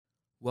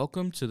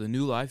Welcome to the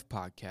New Life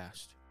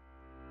Podcast.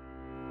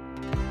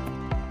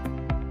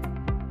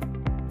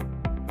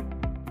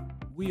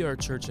 We are a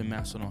church in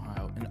Massillon,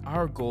 Ohio, and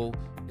our goal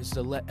is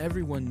to let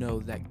everyone know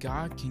that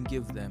God can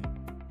give them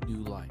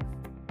new life.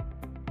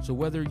 So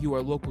whether you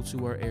are local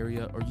to our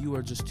area or you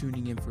are just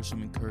tuning in for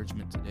some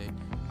encouragement today,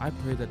 I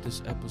pray that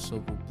this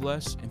episode will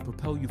bless and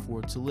propel you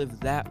forward to live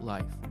that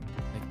life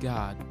that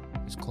God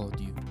has called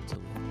you to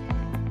live.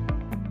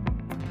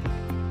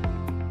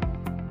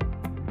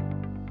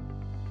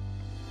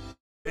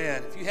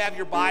 Amen. If you have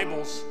your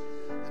Bibles,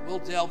 we'll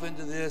delve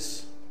into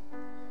this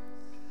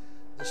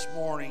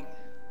morning.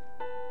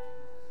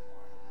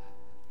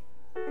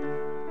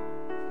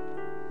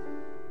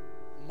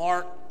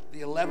 Mark,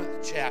 the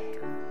 11th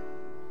chapter.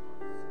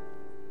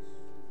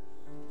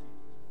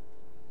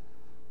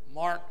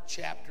 Mark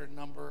chapter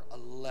number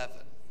 11.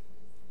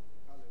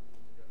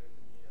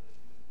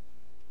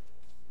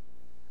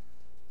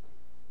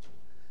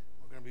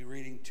 We're going to be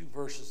reading two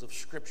verses of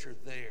Scripture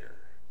there.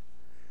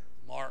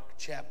 Mark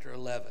chapter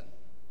 11.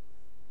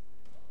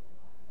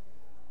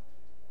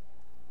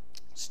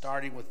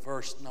 Starting with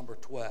verse number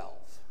 12.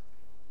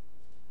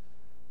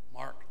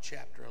 Mark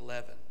chapter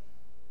 11.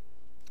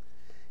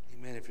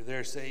 Amen. If you're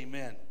there, say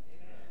amen. Amen.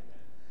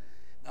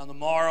 Now on the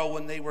morrow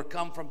when they were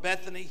come from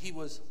Bethany, he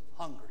was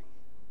hungry.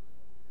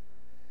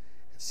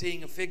 And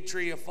seeing a fig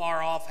tree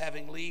afar off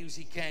having leaves,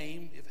 he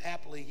came, if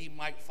happily he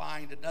might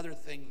find another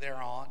thing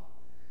thereon.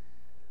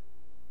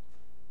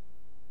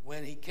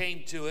 When he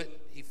came to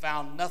it, he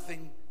found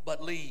nothing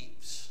but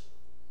leaves,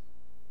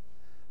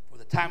 for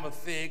the time of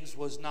figs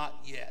was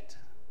not yet.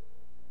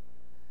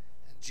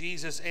 And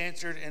Jesus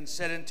answered and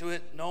said unto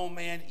it, No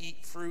man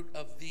eat fruit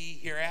of thee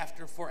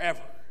hereafter forever.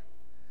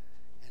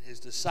 And his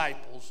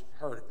disciples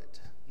heard of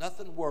it.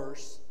 Nothing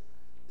worse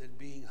than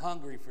being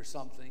hungry for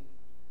something,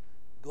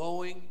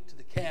 going to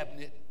the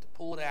cabinet to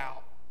pull it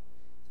out,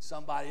 and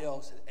somebody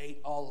else had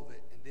ate all of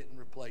it and didn't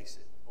replace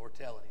it or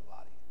tell anybody.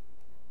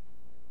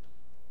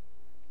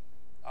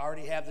 I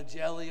already have the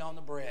jelly on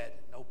the bread,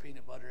 no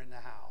peanut butter in the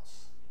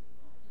house.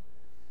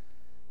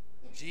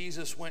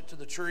 Jesus went to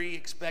the tree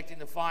expecting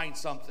to find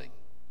something.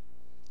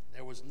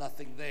 There was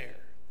nothing there.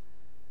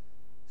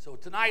 So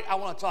tonight I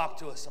want to talk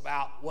to us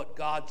about what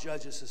God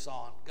judges us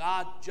on.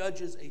 God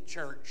judges a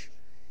church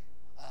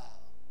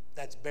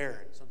that's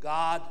barren. So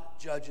God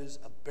judges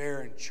a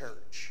barren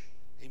church.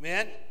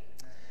 Amen?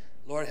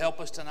 Lord, help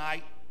us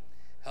tonight.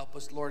 Help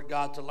us, Lord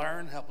God, to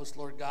learn. Help us,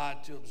 Lord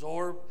God, to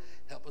absorb.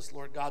 Help us,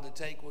 Lord God,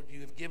 to take what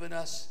you have given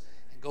us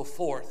and go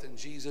forth. In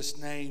Jesus'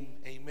 name,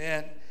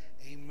 amen,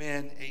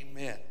 amen,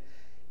 amen.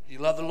 Do you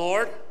love the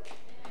Lord?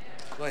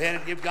 Amen. Go ahead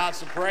and give God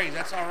some praise.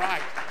 That's all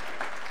right.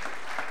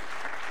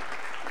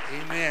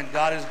 Amen.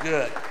 God is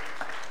good.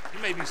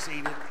 You may be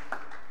seated.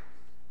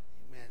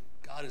 Amen.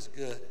 God is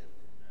good.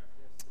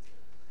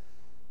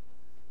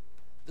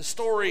 The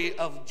story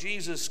of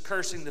Jesus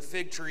cursing the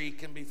fig tree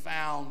can be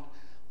found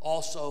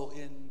also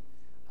in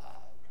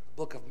the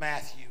book of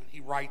Matthew. He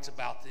writes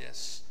about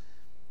this.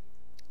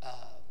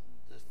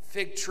 The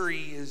fig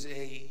tree is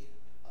a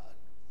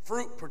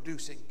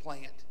fruit-producing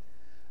plant.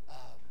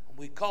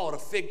 We call it a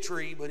fig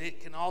tree, but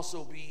it can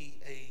also be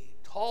a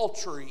tall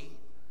tree,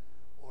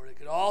 or it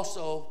could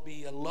also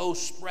be a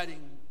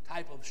low-spreading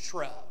type of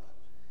shrub.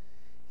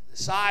 The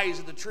size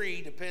of the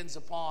tree depends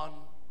upon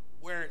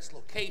where its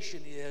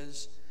location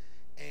is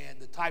and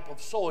the type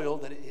of soil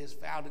that it has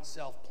found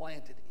itself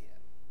planted in.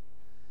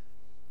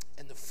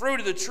 And the fruit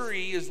of the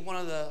tree is one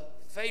of the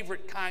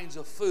favorite kinds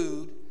of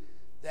food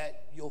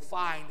that you'll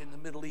find in the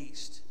Middle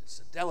East. It's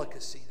a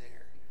delicacy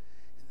there.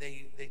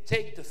 And they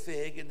take the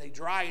fig and they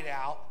dry it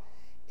out,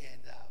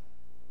 and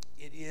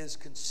it is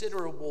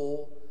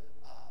considerable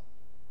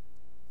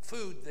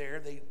food there.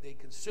 They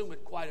consume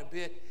it quite a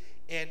bit,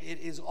 and it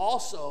is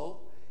also,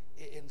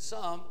 in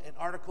some, an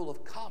article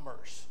of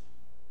commerce.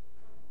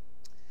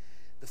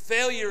 The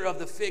failure of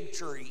the fig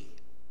tree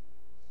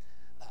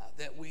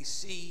that we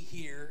see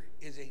here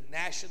is a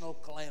national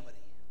calamity.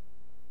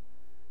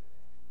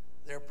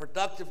 Their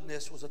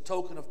productiveness was a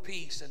token of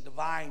peace and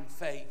divine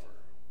favor.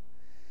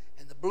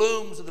 And the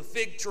blooms of the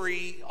fig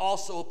tree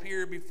also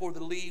appear before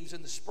the leaves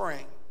in the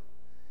spring.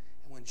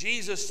 And when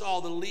Jesus saw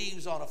the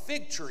leaves on a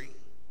fig tree,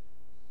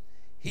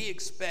 he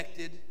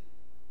expected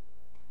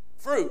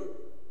fruit.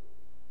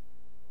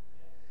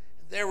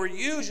 There were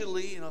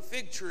usually in a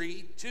fig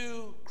tree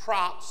 2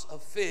 crops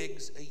of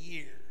figs a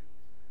year.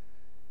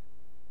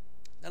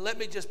 Now let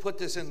me just put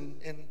this in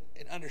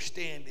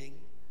understanding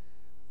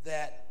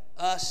that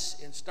us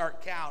in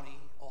Stark County,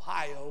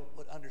 Ohio,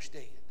 would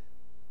understand.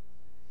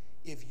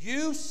 If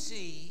you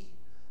see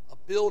a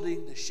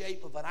building the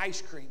shape of an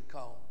ice cream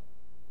cone,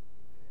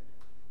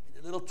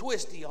 and a little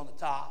twisty on the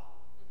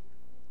top,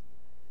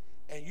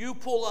 and you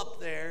pull up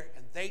there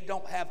and they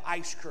don't have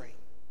ice cream,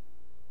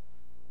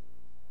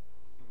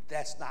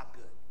 that's not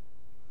good.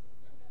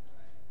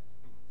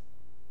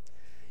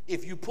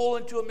 If you pull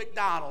into a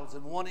McDonald's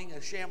and wanting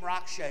a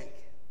Shamrock Shake,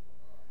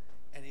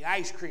 and the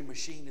ice cream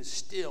machine is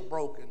still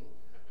broken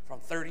from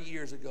 30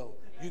 years ago,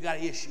 you got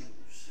issues.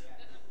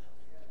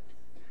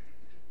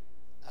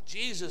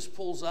 Jesus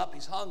pulls up.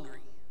 He's hungry.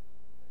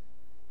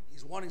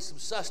 He's wanting some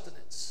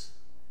sustenance.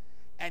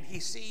 And he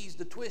sees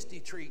the twisty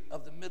tree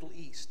of the Middle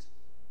East,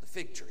 the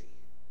fig tree.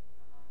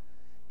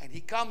 And he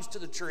comes to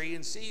the tree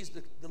and sees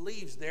the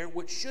leaves there,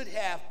 which should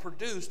have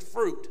produced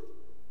fruit,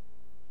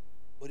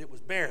 but it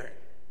was barren.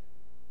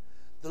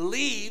 The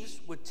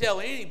leaves would tell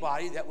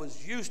anybody that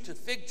was used to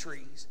fig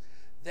trees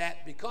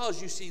that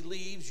because you see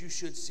leaves, you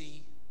should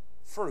see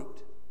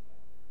fruit.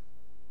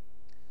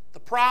 The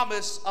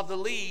promise of the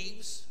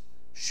leaves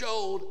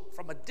showed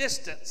from a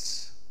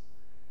distance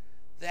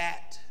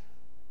that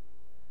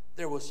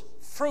there was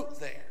fruit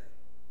there.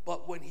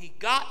 But when he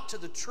got to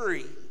the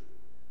tree,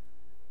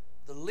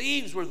 the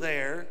leaves were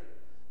there,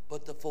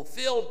 but the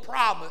fulfilled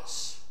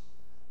promise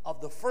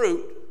of the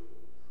fruit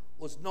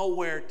was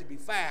nowhere to be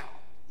found.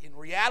 In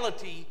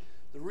reality,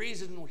 the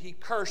reason he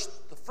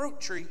cursed the fruit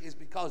tree is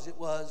because it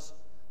was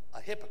a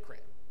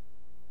hypocrite.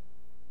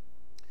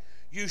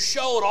 You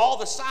showed all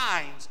the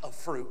signs of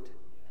fruit,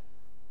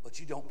 but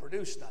you don't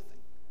produce nothing.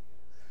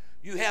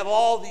 You have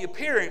all the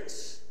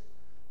appearance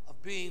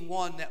of being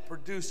one that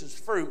produces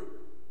fruit,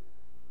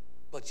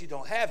 but you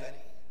don't have any.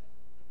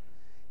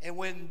 And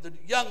when the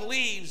young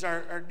leaves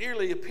are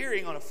nearly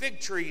appearing on a fig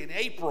tree in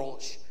April,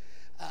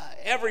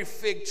 every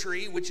fig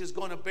tree which is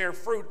going to bear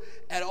fruit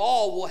at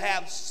all will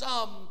have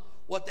some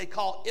what they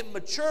call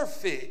immature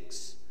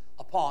figs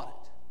upon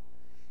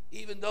it.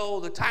 Even though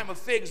the time of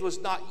figs was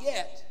not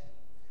yet,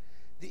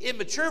 the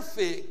immature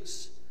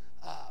figs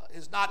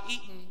is not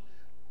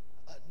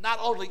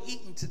only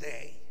eaten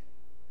today,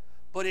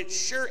 but it's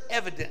sure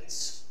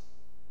evidence,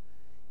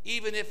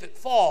 even if it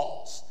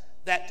falls,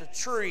 that the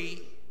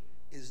tree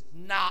is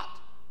not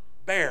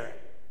barren.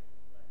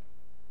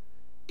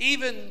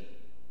 Even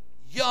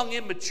young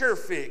immature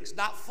figs,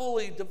 not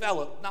fully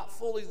developed, not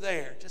fully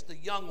there, just the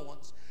young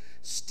ones,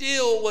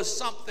 still was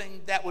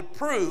something that would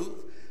prove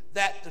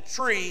that the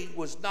tree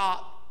was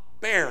not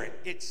barren.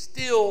 It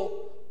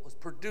still was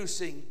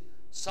producing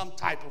some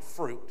type of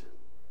fruit.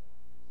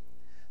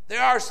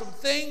 There are some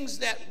things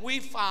that we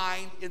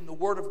find in the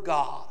Word of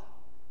God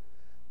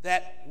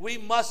that we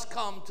must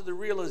come to the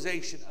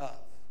realization of.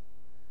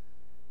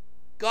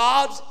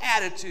 God's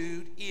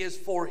attitude is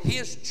for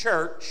His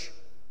church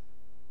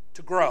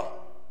to grow.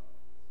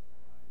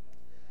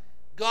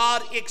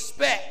 God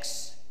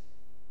expects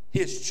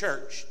His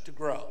church to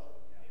grow.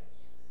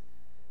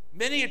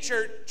 Many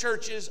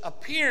churches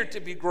appear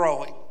to be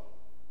growing,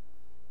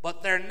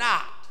 but they're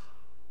not.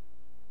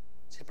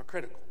 It's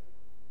hypocritical.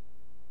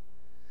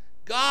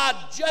 God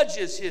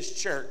judges His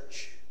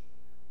church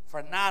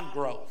for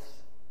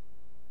non-growth.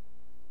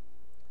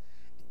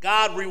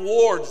 God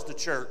rewards the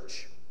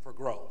church for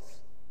growth.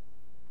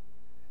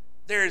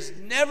 There is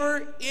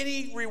never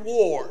any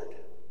reward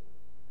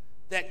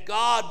that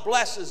God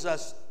blesses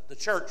us, the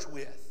church,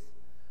 with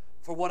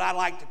for what I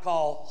like to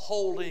call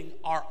holding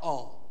our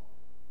own.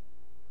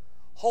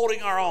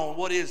 Holding our own,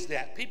 what is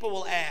that? People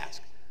will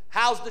ask,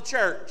 how's the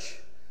church?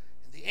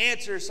 And the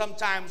answer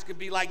sometimes could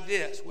be like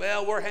this: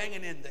 well, we're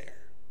hanging in there.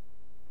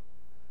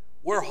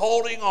 We're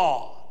holding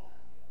on.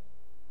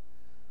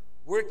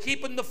 We're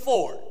keeping the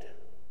fort.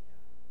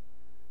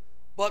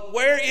 But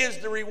where is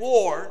the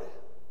reward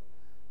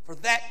for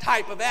that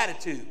type of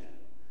attitude?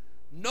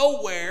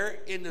 Nowhere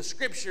in the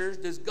scriptures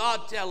does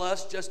God tell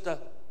us just to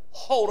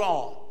hold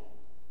on.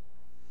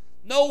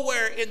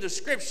 Nowhere in the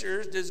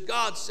scriptures does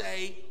God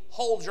say,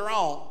 hold your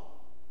own.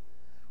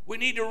 We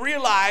need to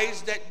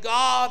realize that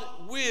God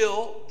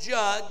will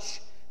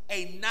judge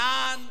a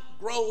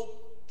non-growth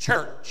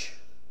church.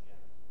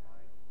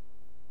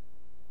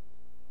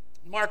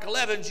 In Mark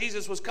 11,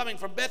 Jesus was coming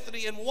from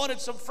Bethany and wanted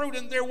some fruit,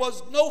 and there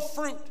was no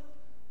fruit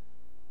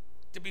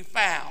to be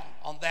found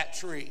on that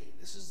tree.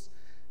 This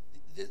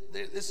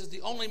is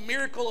the only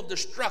miracle of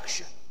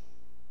destruction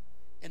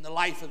in the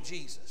life of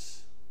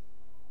Jesus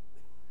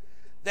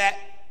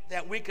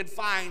that we could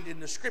find in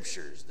the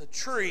scriptures. The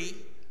tree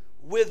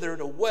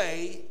withered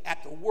away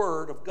at the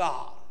word of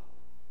God.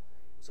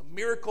 It's a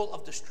miracle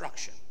of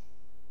destruction.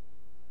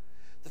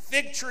 The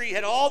fig tree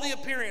had all the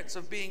appearance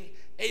of being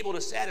able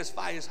to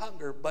satisfy his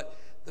hunger, but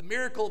the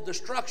miracle of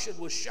destruction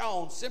was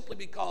shown simply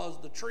because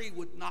the tree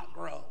would not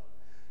grow.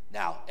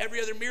 Now,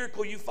 every other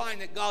miracle you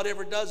find that God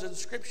ever does in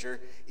Scripture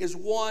is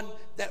one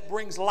that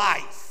brings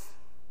life.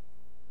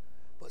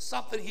 But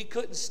something He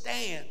couldn't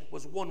stand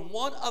was when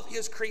one of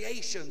His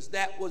creations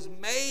that was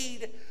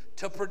made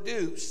to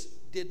produce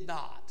did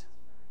not.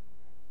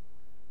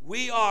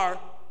 We are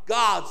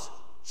God's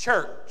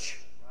church.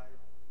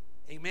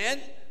 Amen?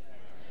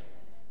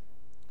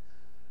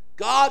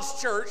 God's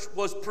church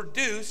was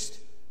produced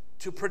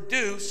to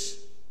produce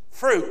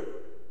fruit.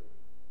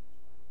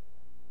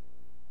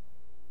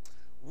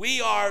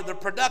 We are the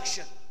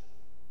production.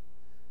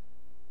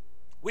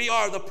 We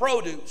are the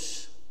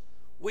produce.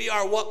 We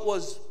are what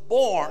was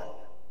born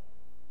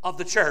of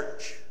the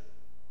church.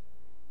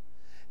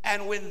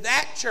 And when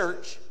that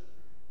church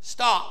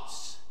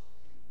stops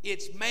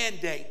its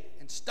mandate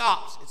and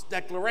stops its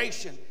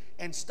declaration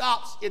and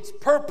stops its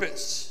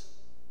purpose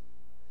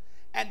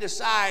and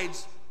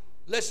decides,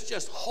 let's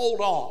just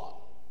hold on.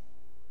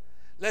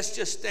 let's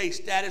just stay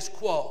status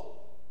quo.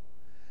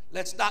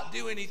 Let's not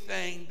do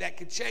anything that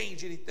could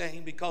change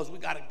anything because we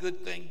got a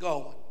good thing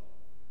going.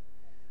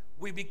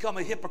 We become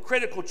a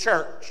hypocritical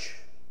church,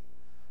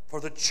 for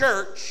the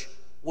church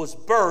was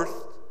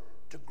birthed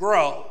to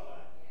grow.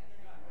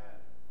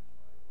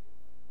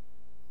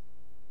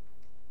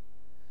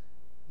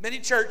 Many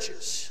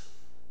churches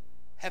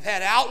have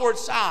had outward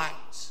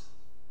signs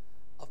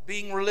of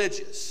being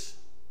religious.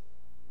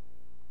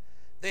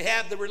 They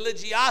have the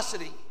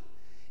religiosity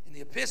and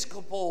the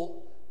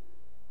Episcopal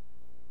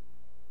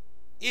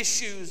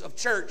issues of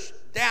church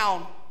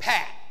down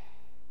pat.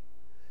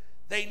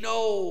 They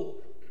know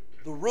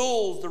the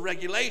rules, the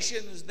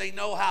regulations. They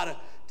know how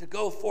to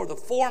go for the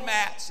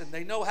formats, and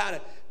they know how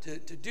to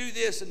do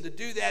this and to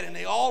do that, and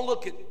they all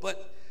look at,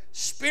 but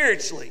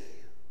spiritually,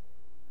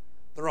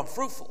 they're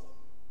unfruitful.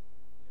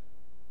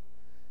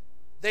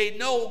 They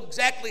know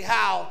exactly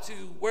how to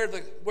where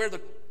the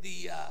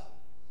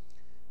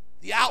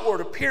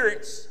outward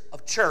appearance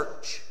of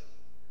church.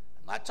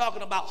 I'm not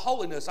talking about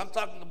holiness. I'm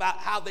talking about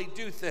how they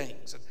do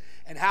things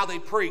and how they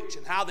preach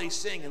and how they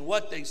sing and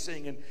what they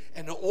sing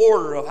and the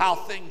order of how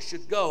things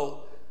should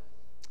go.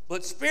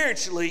 But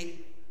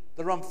spiritually,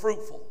 they're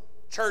unfruitful.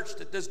 Church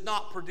that does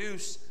not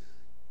produce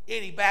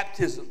any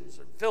baptisms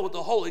or filled with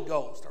the Holy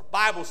Ghost or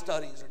Bible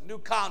studies or new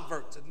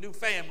converts and new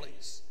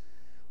families.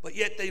 But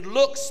yet they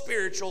look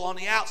spiritual on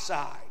the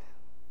outside.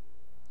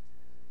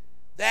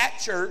 That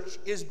church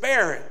is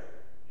barren.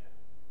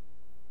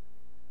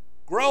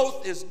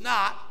 Growth is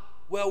not,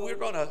 well, we're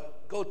going to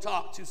go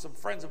talk to some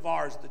friends of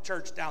ours at the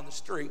church down the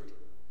street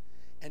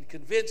and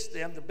convince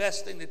them the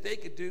best thing that they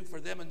could do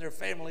for them and their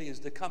family is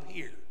to come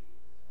here.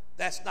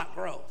 That's not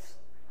growth.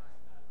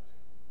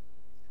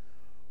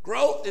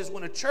 Growth is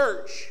when a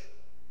church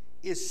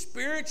is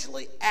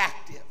spiritually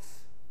active,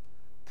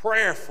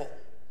 prayerful,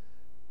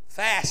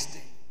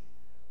 fasting,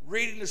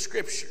 reading the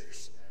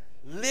scriptures,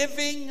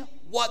 living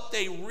what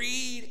they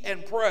read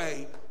and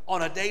pray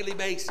on a daily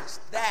basis.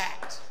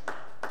 That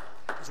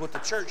is what the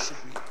church should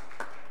be.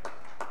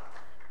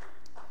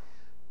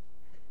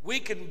 We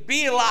can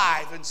be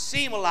alive and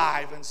seem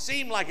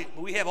like it,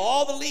 but we have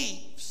all the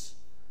leaves,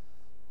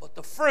 but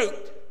the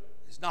fruit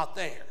is not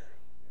there.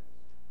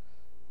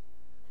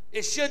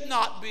 It should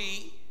not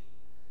be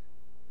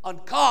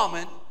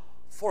uncommon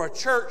for a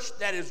church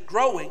that is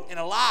growing and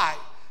alive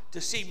to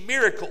see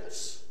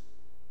miracles,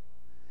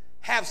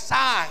 have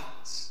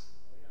signs,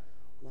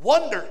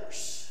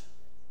 wonders.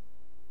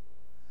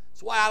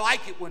 That's why I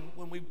like it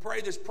when we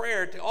pray this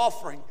prayer to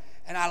offering,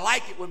 and I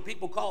like it when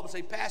people call up and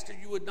say, Pastor,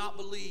 you would not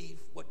believe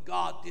what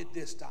God did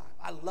this time.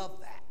 I love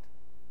that.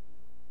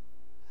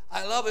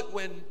 I love it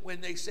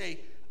when they say,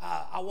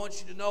 I want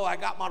you to know I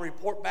got my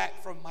report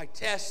back from my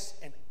tests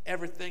and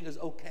everything is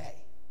okay.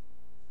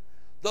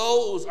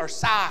 Those are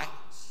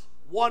signs,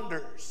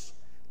 wonders,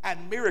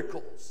 and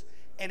miracles.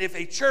 And if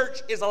a church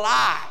is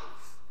alive,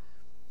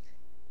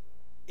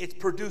 it's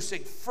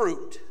producing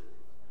fruit.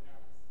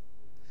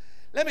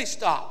 Let me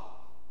stop,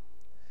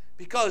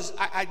 because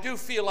I do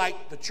feel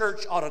like the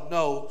church ought to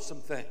know some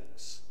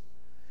things.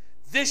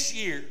 This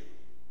year,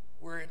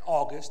 we're in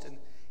August, and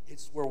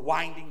we're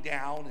winding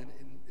down, and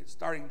it's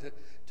starting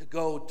to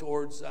go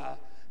towards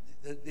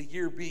the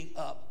year being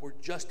up. We're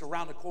just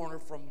around the corner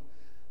from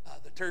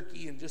the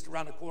turkey and just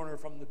around the corner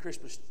from the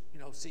Christmas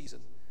season.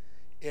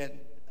 And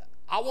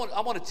I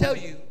want to tell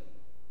you,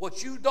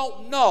 what you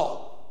don't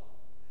know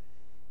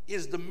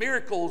is the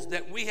miracles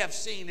that we have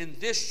seen in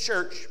this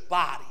church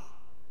body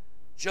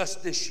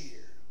just this year.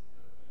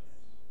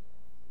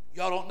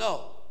 Y'all don't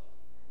know.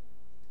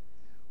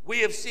 We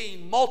have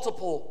seen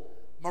multiple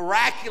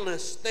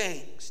miraculous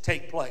things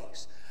take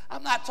place.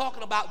 I'm not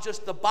talking about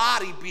just the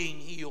body being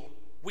healed.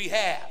 We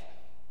have.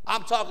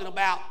 I'm talking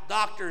about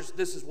doctors,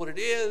 this is what it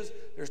is.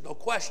 There's no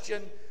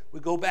question. We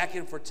go back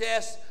in for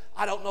tests.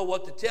 I don't know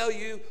what to tell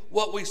you.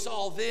 What we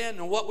saw then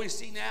and what we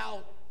see now,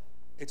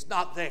 it's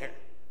not there.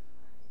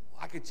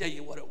 I can tell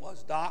you what it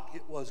was, Doc.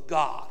 It was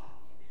God.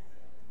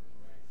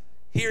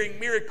 Hearing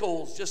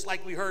miracles, just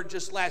like we heard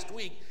just last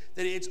week,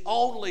 that it's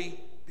only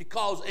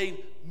because a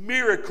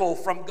miracle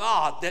from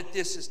God that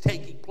this is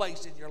taking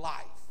place in your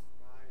life.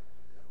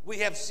 We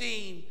have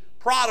seen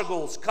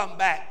prodigals come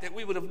back that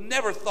we would have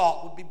never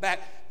thought would be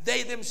back.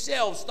 They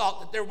themselves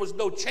thought that there was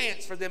no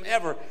chance for them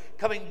ever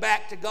coming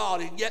back to God,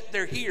 and yet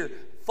they're here.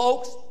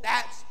 Folks,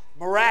 that's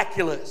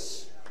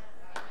miraculous.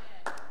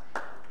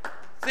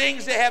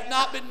 Things that have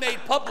not been made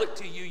public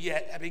to you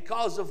yet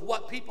because of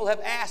what people have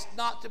asked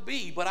not to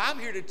be. But I'm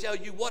here to tell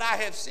you what I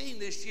have seen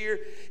this year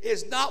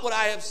is not what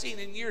I have seen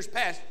in years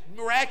past.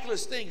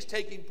 Miraculous things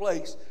taking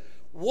place.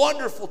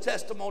 Wonderful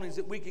testimonies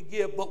that we could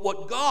give. But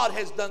what God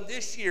has done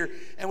this year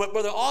and what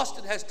Brother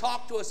Austin has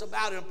talked to us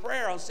about in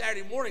prayer on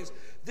Saturday mornings,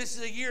 this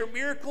is a year of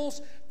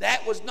miracles.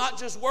 That was not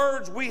just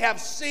words. We have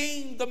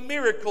seen the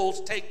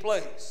miracles take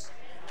place.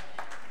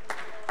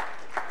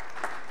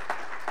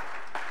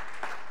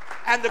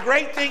 And the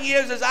great thing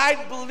is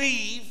I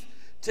believe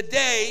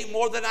today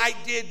more than I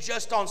did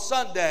just on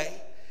Sunday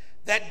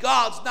that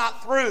God's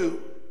not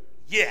through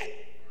yet.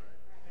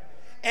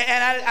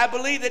 I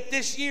believe that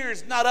this year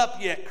is not up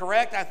yet,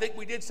 correct? I think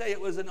we did say it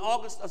was in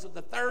August,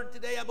 the 3rd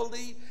today, I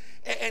believe.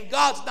 And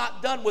God's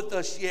not done with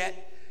us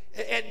yet.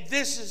 And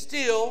this is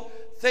still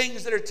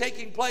things that are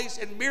taking place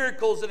and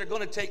miracles that are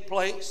going to take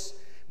place.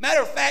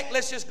 Matter of fact,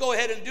 let's just go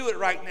ahead and do it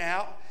right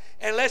now.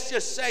 And let's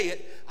just say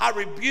it. I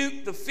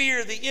rebuke the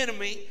fear of the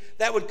enemy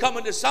that would come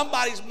into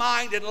somebody's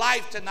mind and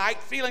life tonight,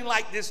 feeling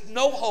like there's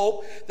no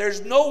hope,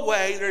 there's no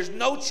way, there's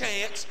no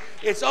chance.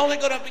 It's only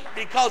going to be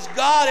because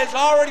God has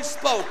already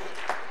spoken.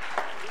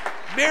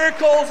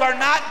 Miracles are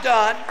not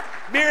done.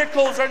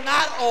 Miracles are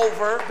not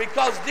over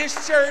because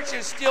this church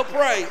is still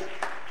praying.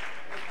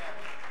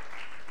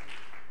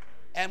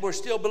 And we're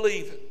still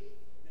believing.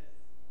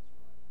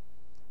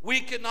 We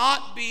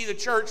cannot be the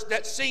church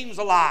that seems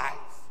alive,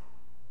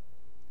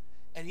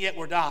 and yet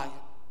we're dying.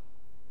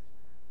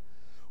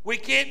 We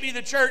can't be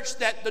the church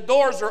that the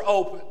doors are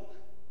open,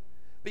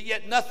 but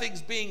yet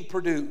nothing's being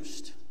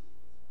produced.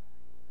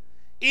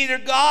 Either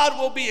God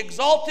will be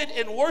exalted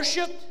and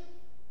worshiped,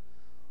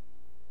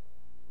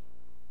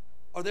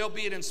 or there'll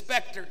be an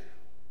inspector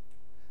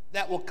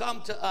that will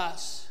come to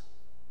us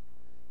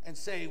and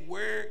say,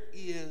 where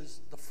is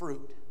the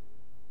fruit?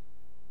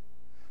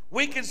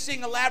 We can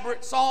sing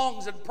elaborate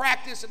songs and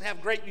practice and have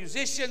great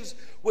musicians,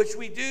 which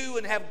we do,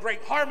 and have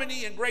great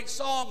harmony and great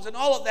songs and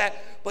all of that,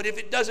 but if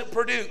it doesn't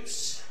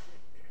produce,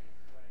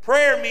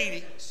 prayer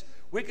meetings,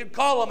 we can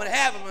call them and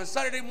have them, and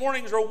Sunday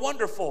mornings are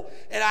wonderful,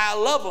 and I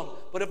love them,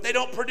 but if they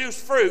don't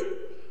produce fruit,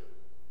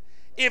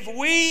 if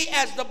we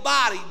as the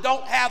body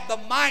don't have the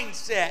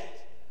mindset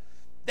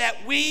that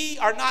we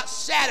are not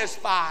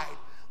satisfied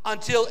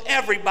until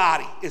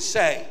everybody is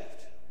saved.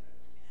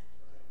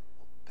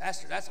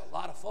 Pastor, that's a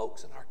lot of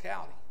folks in our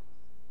county.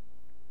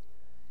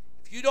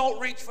 If you don't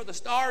reach for the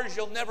stars,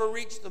 you'll never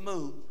reach the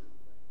moon.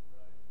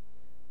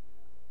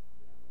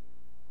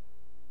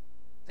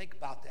 Think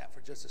about that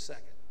for just a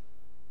second.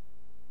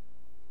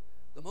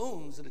 The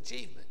moon's an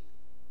achievement.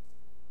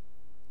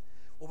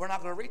 Well, we're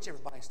not going to reach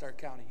everybody in Stark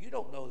County. You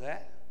don't know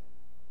that.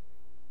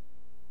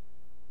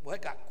 Well,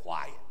 it got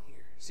quiet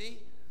here. See?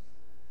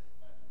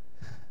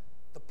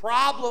 The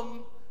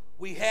problem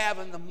we have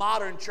in the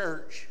modern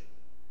church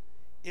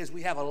is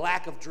we have a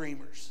lack of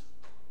dreamers.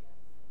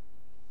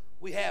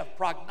 We have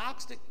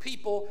prognostic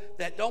people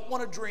that don't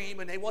want to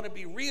dream, and they want to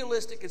be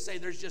realistic and say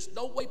there's just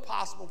no way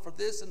possible for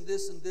this and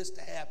this and this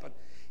to happen.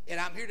 And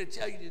I'm here to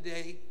tell you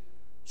today,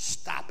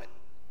 stop it.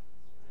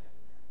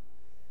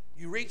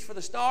 You reach for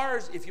the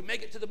stars. If you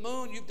make it to the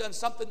moon, you've done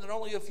something that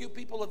only a few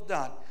people have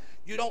done.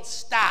 You don't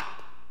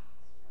stop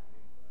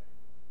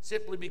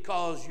simply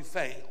because you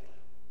failed.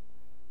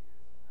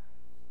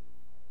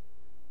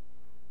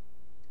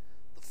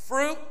 The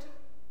fruit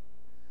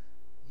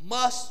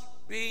must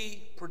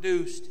be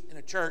produced in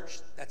a church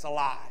that's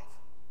alive.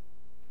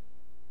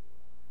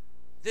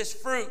 This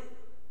fruit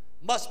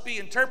must be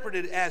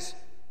interpreted as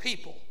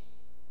people.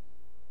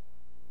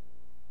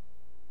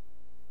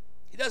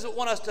 He doesn't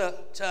want us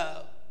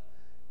to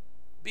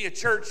be a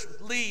church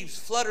with leaves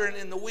fluttering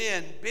in the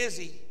wind,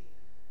 busy,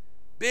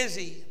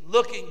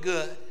 looking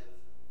good.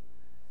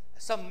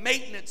 Some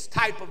maintenance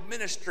type of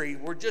ministry.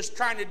 We're just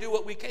trying to do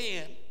what we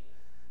can.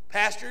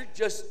 Pastor,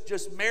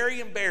 just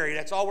marry and bury.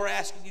 That's all we're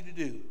asking you to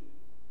do.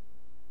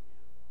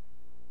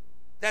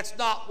 That's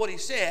not what he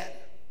said.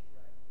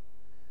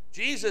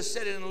 Jesus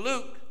said in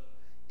Luke,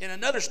 in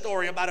another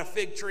story about a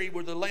fig tree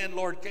where the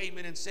landlord came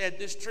in and said,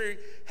 this tree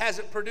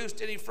hasn't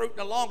produced any fruit in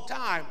a long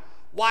time.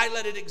 Why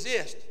let it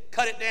exist?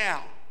 Cut it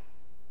down.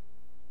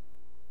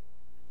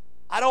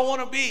 I don't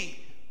want to be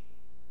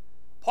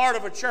part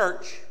of a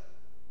church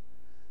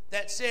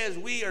that says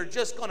we are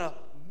just going to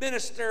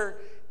minister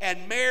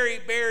and marry,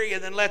 bury,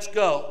 and then let's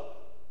go.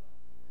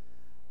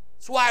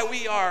 That's why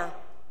we are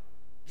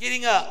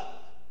getting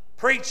up,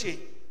 preaching,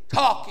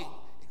 talking,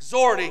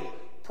 exhorting,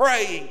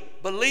 praying,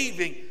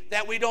 believing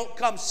that we don't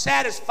come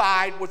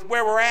satisfied with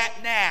where we're at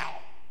now.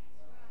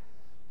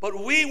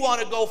 But we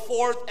want to go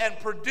forth and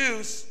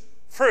produce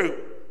fruit.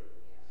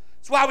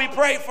 That's why we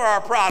pray for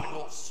our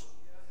prodigals.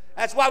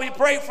 That's why we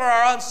pray for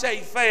our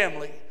unsaved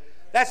family.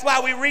 That's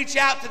why we reach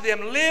out to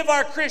them, live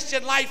our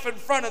Christian life in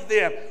front of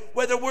them,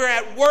 whether we're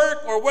at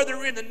work or whether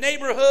we're in the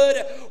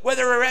neighborhood,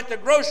 whether we're at the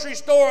grocery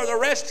store or the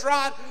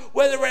restaurant,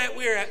 whether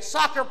we're at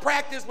soccer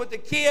practice with the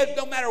kids,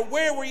 no matter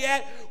where we're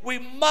at, we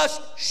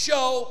must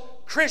show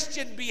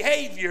Christian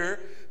behavior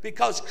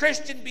because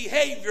Christian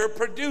behavior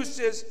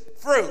produces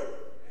fruit.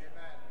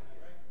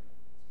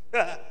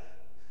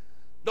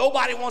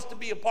 Nobody wants to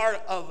be a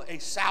part of a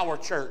sour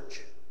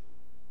church.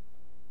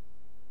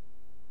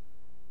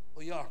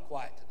 Well, you are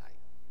quiet tonight.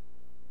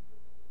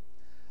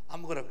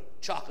 I'm going to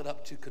chalk it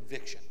up to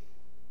conviction.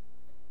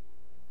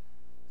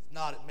 If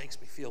not, it makes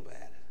me feel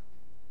bad.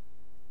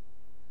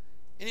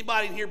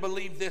 Anybody in here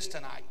believe this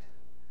tonight?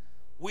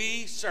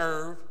 We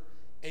serve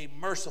a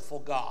merciful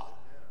God.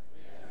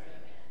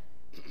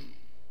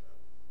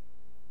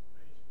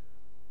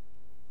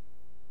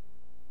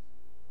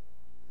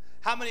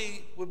 How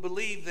many would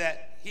believe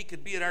that he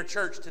could be at our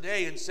church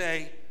today and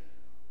say,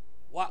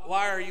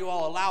 why are you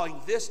all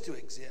allowing this to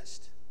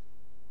exist?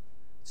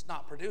 it's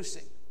not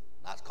producing.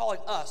 Not calling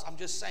us, I'm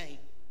just saying.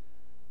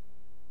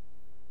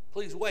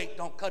 Please wait,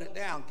 don't cut it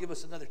down. Give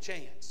us another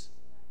chance.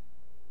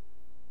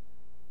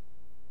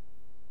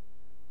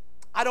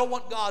 I don't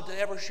want God to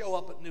ever show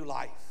up at New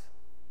Life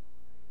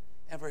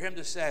and for him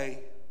to say,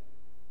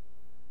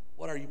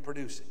 what are you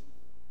producing?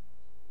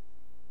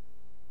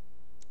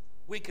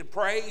 We can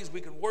praise,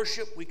 we can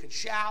worship, we can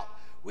shout,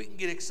 we can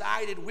get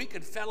excited, we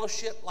can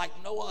fellowship like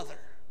no other.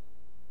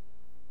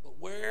 But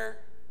where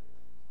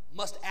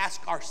must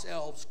ask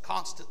ourselves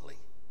constantly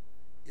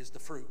is the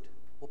fruit.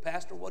 Well,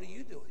 Pastor, what are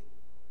you doing?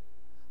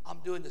 I'm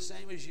doing the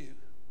same as you.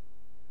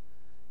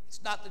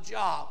 It's not the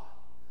job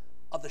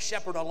of the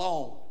shepherd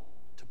alone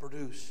to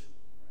produce.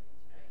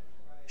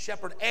 The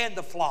shepherd and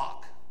the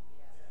flock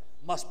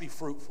must be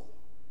fruitful.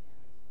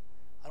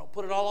 I don't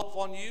put it all off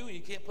on you, and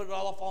you can't put it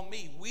all off on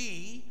me.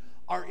 We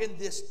are in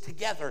this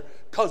together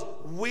because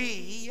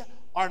we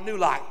are New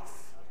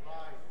Life.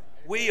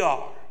 We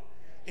are.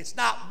 It's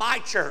not my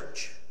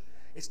church.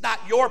 It's not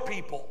your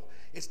people.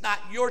 It's not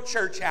your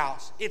church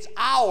house. It's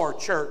our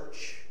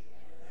church.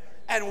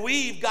 And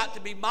we've got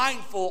to be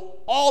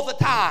mindful all the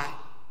time.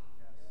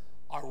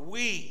 Are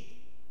we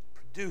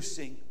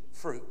producing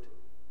fruit?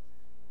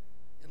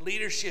 In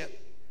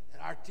leadership, in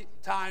our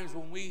times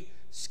when we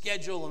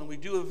schedule and we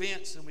do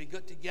events and we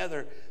get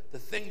together, the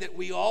thing that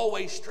we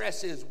always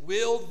stress is,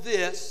 will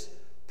this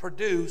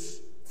produce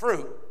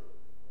fruit?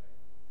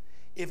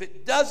 If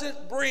it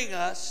doesn't bring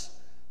us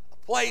a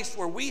place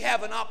where we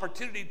have an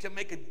opportunity to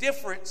make a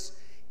difference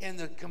in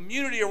the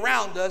community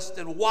around us,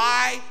 then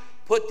why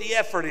put the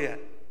effort in?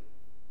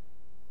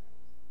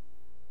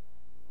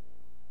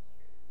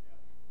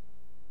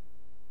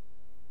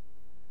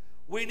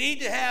 We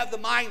need to have the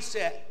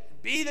mindset,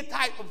 be the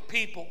type of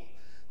people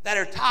that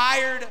are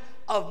tired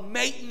of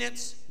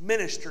maintenance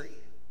ministry.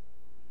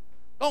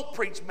 Don't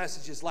preach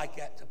messages like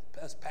that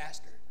to us,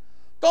 Pastor.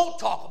 Don't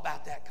talk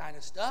about that kind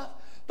of stuff.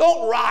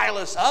 Don't rile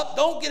us up.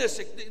 Don't get us,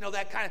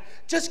 that kind of,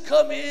 just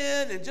come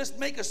in and just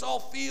make us all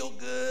feel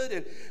good.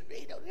 And,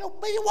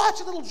 maybe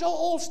watch a little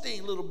Joel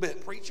Osteen a little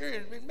bit, preacher,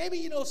 and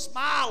maybe,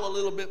 smile a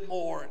little bit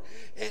more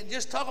and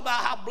just talk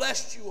about how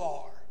blessed you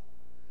are.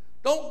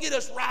 Don't get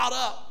us riled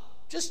up.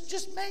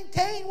 Just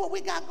maintain what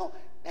we got going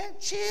and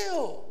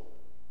chill.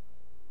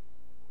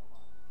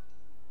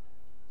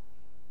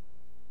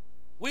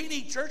 We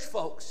need church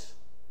folks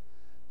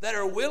that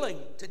are willing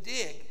to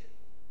dig.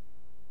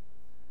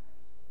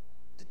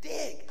 To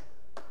dig.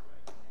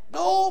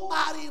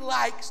 Nobody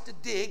likes to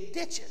dig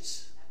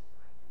ditches.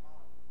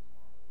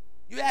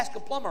 You ask a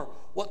plumber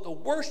what the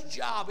worst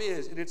job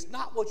is, and it's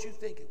not what you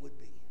think it would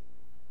be.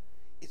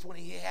 It's when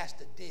he has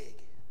to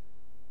dig.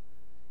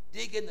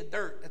 Dig in the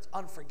dirt that's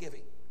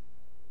unforgiving.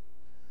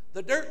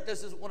 The dirt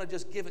doesn't want to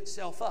just give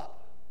itself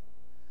up.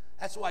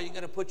 That's why you got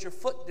to put your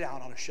foot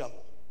down on a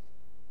shovel.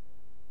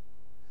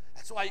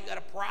 That's why you got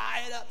to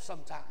pry it up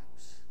sometimes.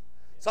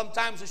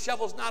 Sometimes the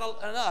shovel's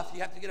not enough.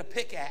 You have to get a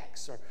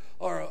pickaxe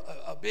or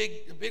a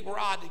big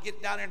rod to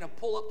get down there and to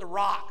pull up the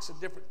rocks and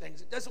different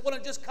things. It doesn't want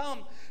to just come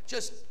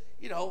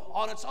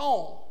on its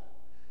own.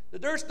 The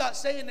dirt's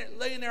not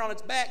laying there on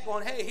its back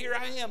going, hey, here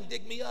I am,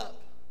 dig me up.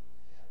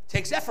 It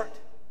takes effort.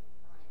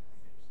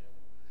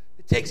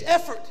 It takes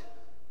effort.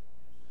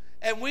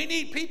 And we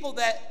need people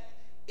that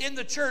in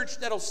the church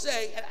that'll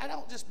say, and I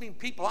don't just mean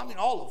people, I mean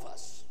all of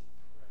us,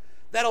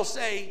 that'll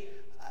say,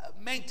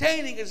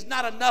 maintaining is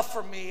not enough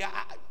for me.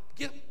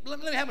 Let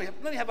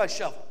me have my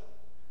shovel.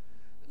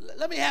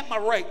 Let me have my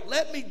rake.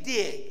 Let me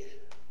dig.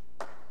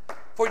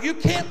 For you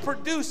can't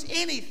produce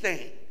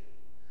anything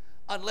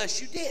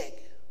unless you dig.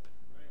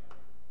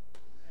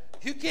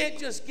 You can't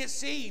just get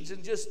seeds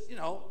and just,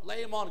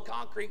 lay them on the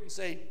concrete and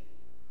say,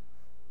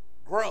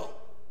 grow.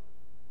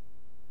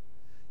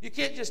 You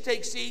can't just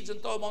take seeds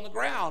and throw them on the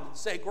ground and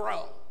say,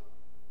 grow.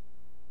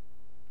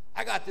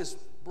 I got this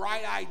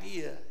bright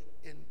idea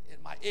in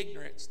my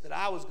ignorance that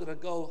I was going to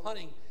go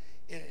hunting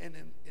in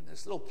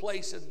this little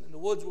place in the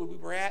woods where we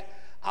were at.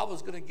 I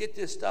was going to get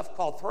this stuff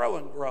called throw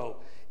and grow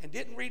and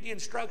didn't read the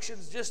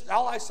instructions. Just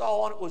all I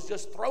saw on it was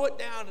just throw it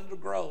down and it'll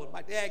grow. And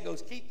my dad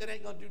goes, Keith, that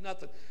ain't going to do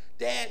nothing.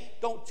 Dad,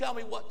 don't tell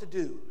me what to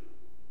do.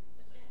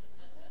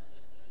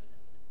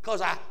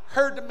 Because I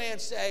heard the man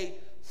say,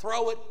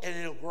 throw it and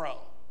it'll grow.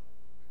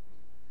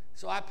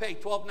 So I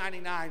paid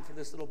 $12.99 for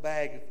this little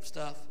bag of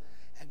stuff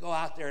and go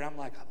out there and I'm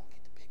like, I'm going to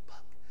get the big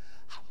buck.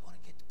 I'm going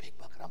to get the big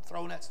buck. And I'm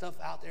throwing that stuff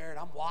out there and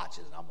I'm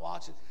watching.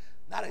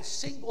 Not a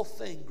single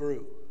thing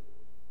grew.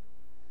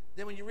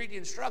 Then when you read the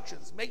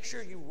instructions, make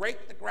sure you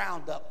rake the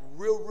ground up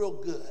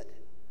real good.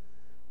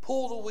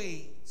 Pull the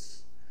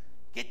weeds.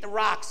 Get the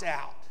rocks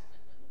out.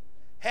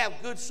 Have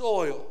good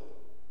soil.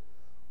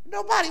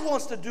 Nobody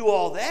wants to do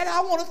all that.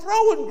 I want to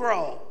throw and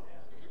grow.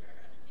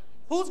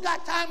 Who's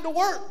got time to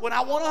work when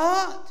I want to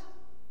hunt?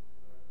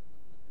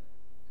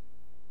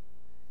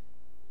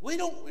 We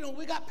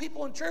got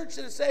people in church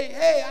that say,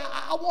 hey,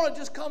 I want to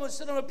just come and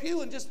sit on a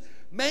pew and just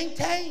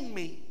maintain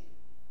me.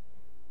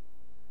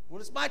 When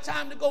it's my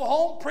time to go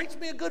home, preach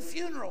me a good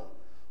funeral.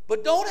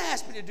 But don't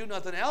ask me to do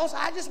nothing else.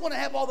 I just want to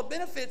have all the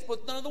benefits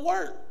with none of the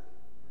work.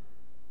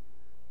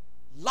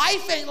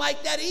 Life ain't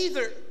like that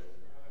either.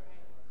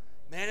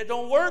 Man, it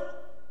don't work,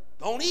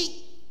 don't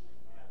eat.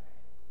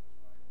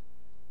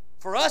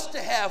 For us to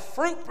have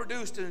fruit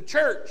produced in a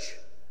church,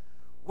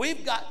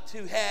 we've got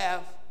to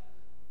have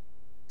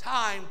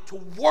time to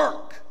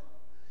work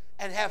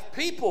and have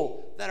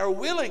people that are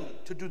willing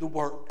to do the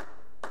work.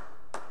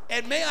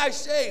 And may I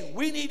say,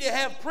 we need to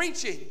have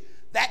preaching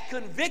that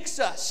convicts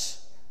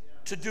us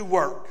to do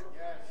work.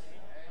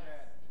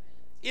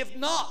 If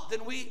not,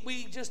 then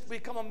we just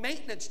become a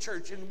maintenance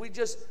church, and we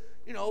just,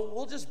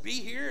 we'll just be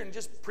here and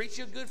just preach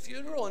you a good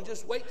funeral and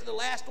just wait till the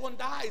last one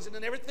dies and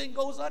then everything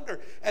goes under.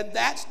 And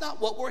that's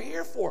not what we're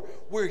here for.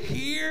 We're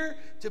here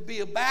to be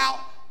about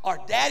our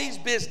daddy's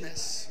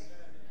business.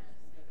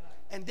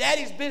 And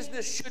daddy's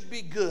business should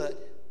be good,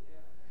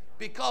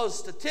 because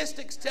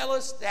statistics tell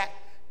us that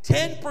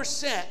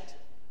 10%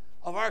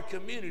 of our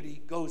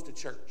community goes to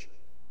church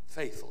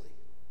faithfully.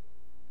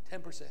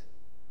 10%.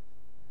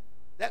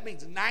 That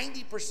means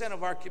 90%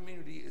 of our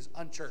community is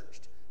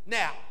unchurched.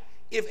 Now,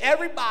 if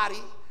everybody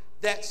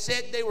that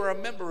said they were a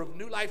member of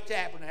New Life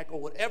Tabernacle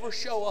would ever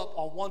show up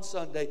on one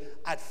Sunday,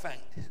 I'd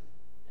faint.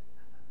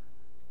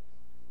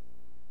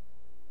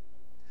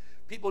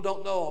 People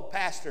don't know a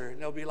pastor, and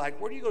they'll be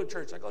like, where do you go to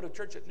church? I go to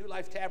church at New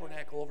Life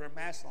Tabernacle over in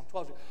Massillon,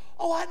 12th.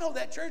 Oh, I know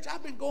that church.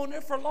 I've been going there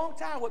for a long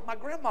time with my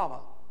grandmama.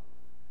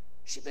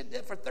 She's been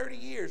dead for 30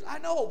 years. I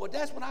know, but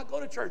that's when I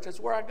go to church. That's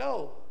where I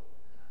go.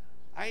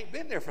 I ain't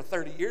been there for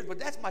 30 years, but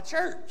that's my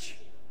church.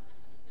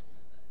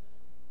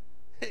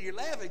 You're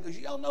laughing because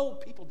y'all know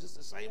people just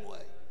the same way.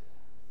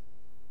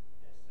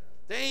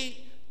 They ain't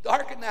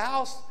darkened the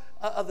house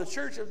of the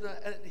church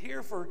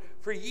here for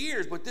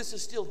years, but this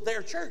is still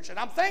their church, and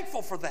I'm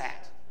thankful for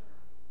that.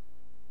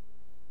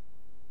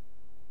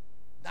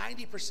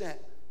 90%.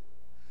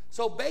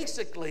 So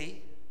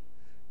basically,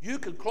 you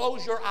could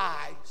close your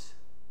eyes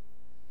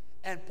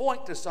and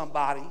point to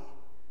somebody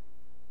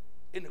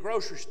in the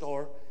grocery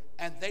store,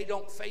 and they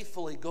don't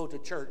faithfully go to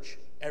church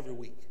every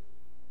week.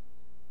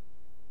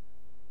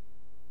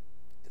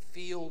 The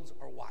fields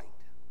are white,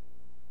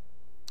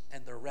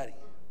 and they're ready.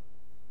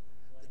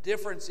 The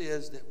difference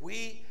is that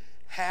we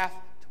have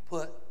to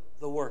put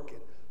the work in.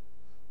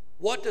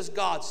 What does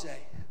God say?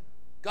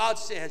 God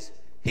says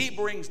He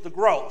brings the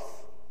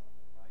growth,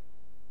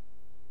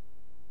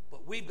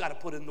 but we've got to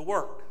put in the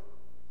work.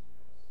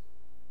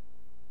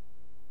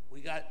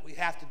 We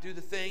have to do the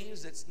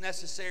things that's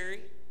necessary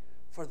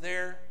for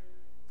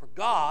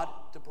God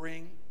to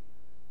bring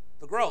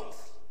the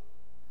growth.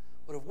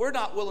 But if we're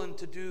not willing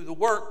to do the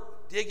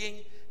work, digging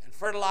and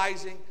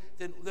fertilizing,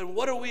 then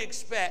what do we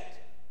expect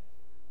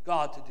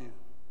God to do?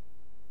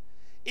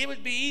 It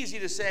would be easy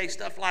to say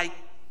stuff like,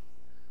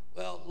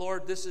 well,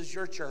 Lord, this is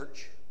your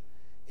church,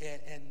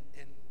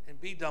 and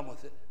be done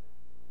with it.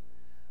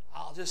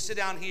 I'll just sit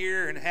down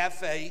here and have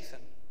faith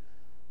and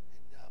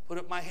put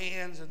up my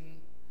hands and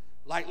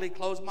lightly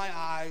close my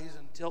eyes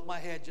and tilt my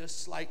head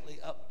just slightly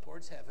up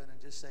towards heaven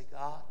and just say,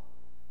 God,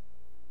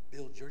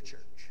 build your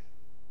church.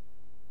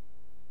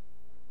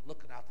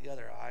 Looking out the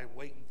other eye,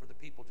 waiting for the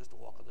people just to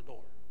walk in the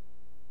door.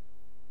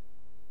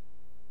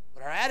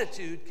 But our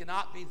attitude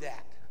cannot be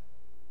that.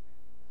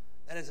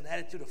 That is an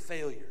attitude of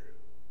failure.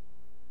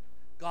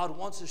 God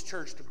wants His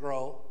church to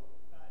grow,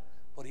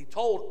 but He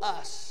told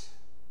us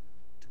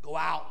to go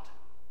out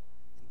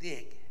and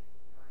dig.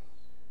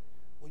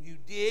 When you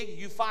dig,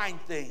 you find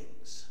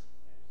things.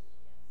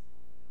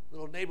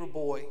 Little neighbor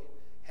boy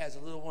has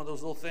one of those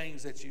little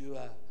things that you,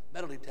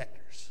 metal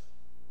detectors.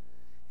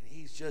 And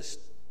he's just,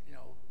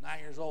 9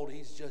 years old.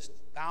 He's just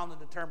bound and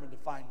determined to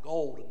find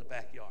gold in the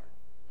backyard.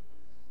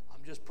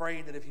 I'm just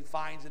praying that if he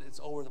finds it, it's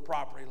over the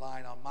property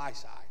line on my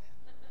side.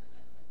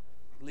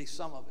 At least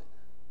some of it.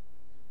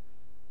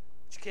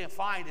 But you can't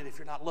find it if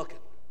you're not looking.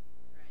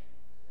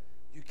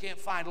 You can't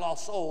find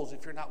lost souls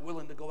if you're not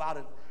willing to go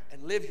out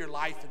and live your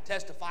life and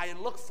testify and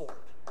look for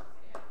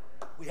it.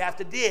 We have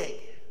to dig.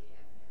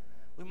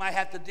 We might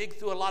have to dig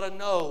through a lot of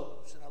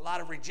no's and a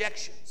lot of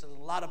rejections and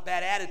a lot of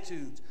bad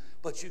attitudes,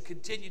 but you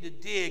continue to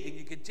dig and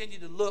you continue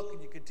to look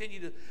and you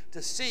continue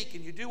to seek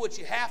and you do what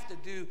you have to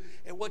do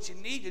and what you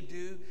need to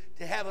do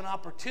to have an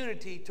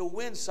opportunity to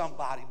win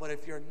somebody. But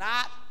if you're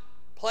not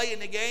playing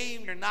the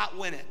game, you're not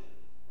winning.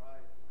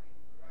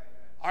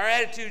 Our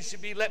attitude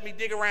should be, let me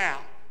dig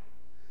around.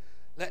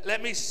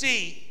 Let me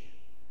see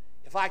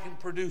if I can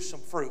produce some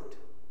fruit.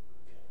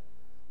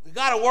 We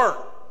got to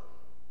work.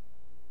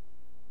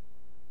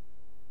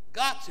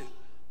 Got to.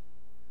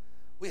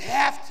 We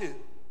have to.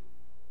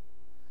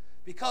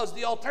 Because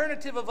the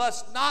alternative of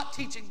us not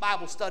teaching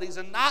Bible studies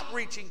and not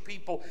reaching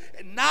people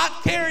and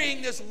not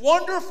carrying this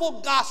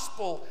wonderful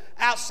gospel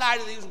outside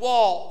of these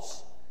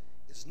walls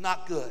is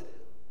not good.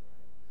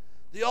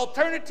 The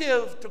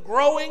alternative to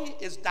growing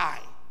is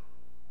dying.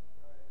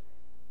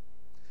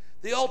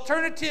 The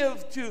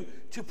alternative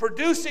to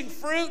producing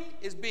fruit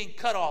is being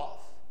cut off.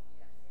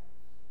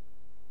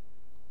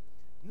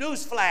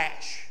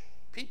 Newsflash,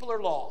 people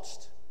are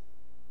lost.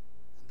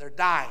 They're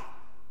dying.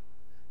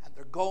 And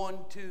they're going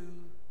to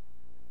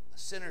a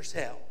sinner's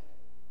hell.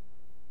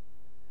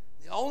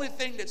 The only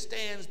thing that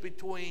stands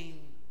between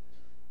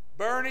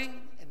burning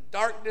in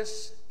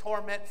darkness,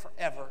 torment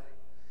forever,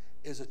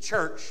 is a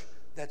church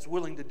that's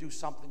willing to do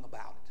something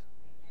about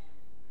it.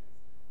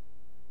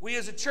 We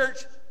as a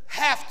church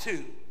have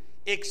to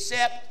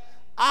accept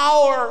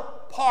our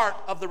part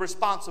of the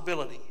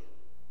responsibility.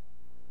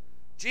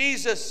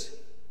 Jesus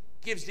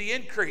gives the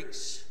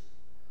increase,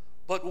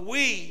 but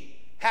we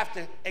have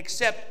to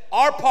accept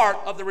our part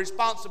of the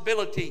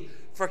responsibility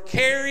for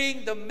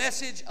carrying the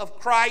message of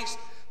Christ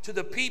to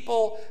the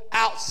people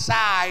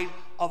outside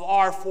of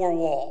our four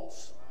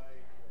walls.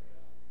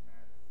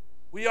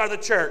 We are the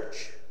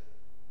church.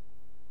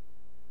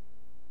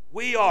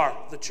 We are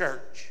the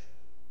church.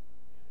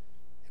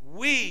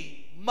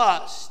 We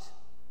must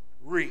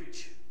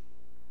reach.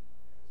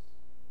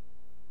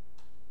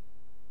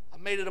 I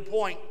made it a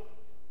point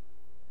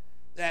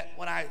that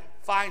when I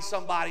find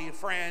somebody, a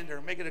friend,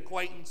 or make an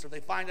acquaintance, or they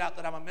find out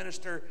that I'm a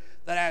minister,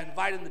 that I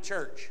invite them to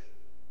church.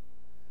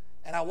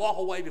 And I walk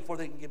away before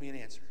they can give me an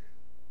answer.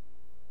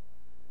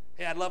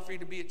 Hey, I'd love for you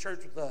to be at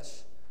church with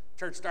us.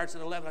 Church starts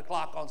at 11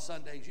 o'clock on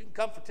Sundays. You can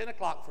come for 10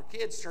 o'clock for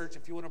kids' church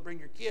if you want to bring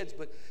your kids,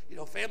 but,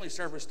 family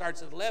service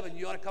starts at 11.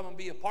 You ought to come and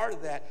be a part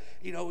of that.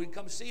 We can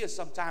come see us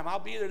sometime. I'll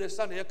be there this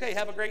Sunday. Okay,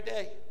 have a great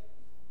day.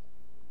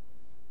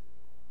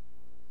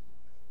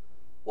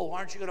 Well,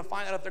 aren't you going to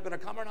find out if they're going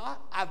to come or not?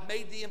 I've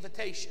made the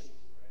invitation.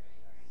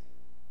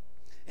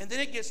 And then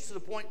it gets to the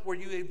point where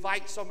you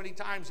invite so many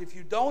times. If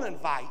you don't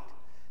invite,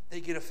 they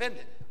get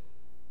offended.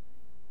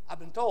 I've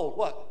been told,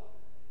 what?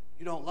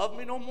 You don't love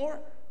me no more?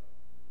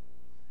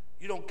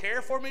 You don't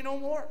care for me no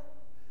more?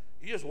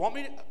 You just want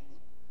me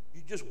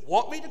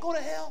to go to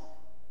hell?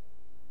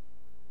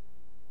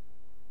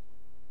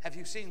 Have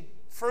you seen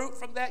fruit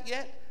from that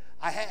yet?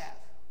 I have.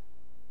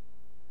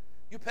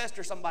 You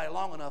pester somebody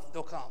long enough,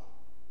 they'll come.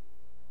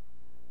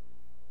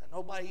 And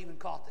nobody even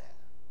caught that.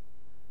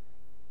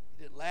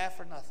 You didn't laugh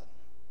or nothing.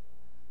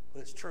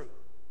 But it's true.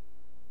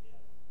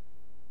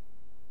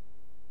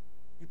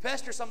 You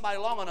pester somebody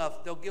long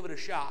enough, they'll give it a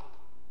shot.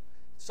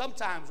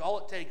 Sometimes all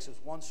it takes is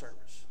one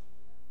service.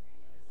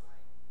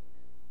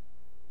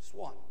 Just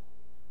one.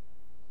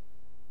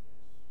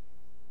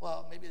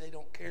 Well, maybe they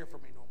don't care for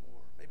me no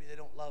more. Maybe they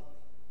don't love me.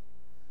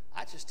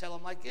 I just tell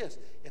them like this.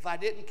 If I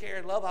didn't care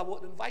and love, I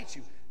wouldn't invite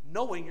you,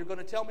 knowing you're going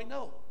to tell me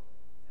no.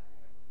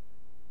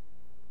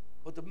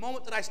 But the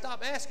moment that I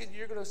stop asking you,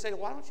 you're going to say,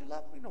 why don't you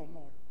love me no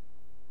more?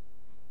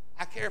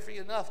 I care for you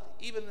enough,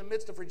 even in the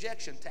midst of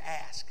rejection, to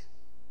ask,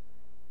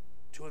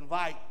 to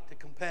invite, to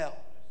compel.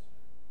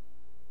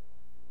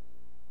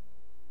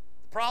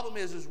 The problem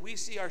is we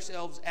see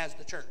ourselves as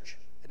the church.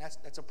 And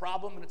that's a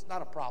problem, and it's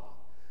not a problem.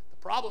 The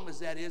problem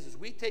is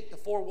we take the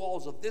four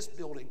walls of this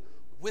building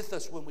with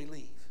us when we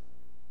leave.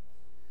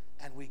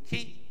 And we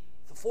keep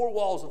the four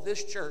walls of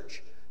this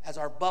church as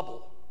our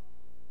bubble.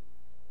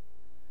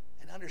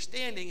 And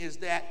understanding is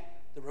that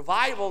the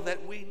revival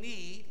that we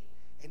need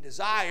and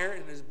desire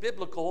and is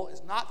biblical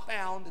is not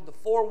found in the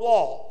four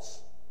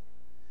walls.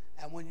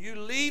 And when you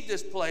leave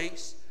this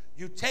place,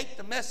 you take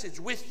the message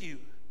with you,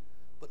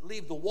 but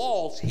leave the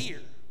walls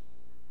here.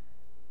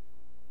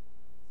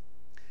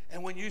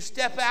 And when you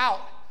step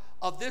out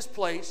of this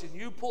place and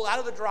you pull out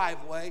of the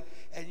driveway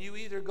and you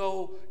either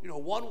go,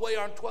 one way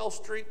on 12th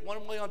Street,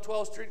 one way on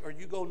 12th Street, or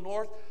you go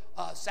north,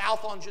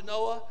 south on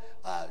Genoa,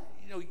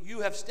 you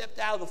have stepped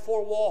out of the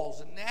four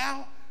walls and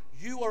now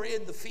you are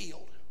in the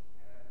field.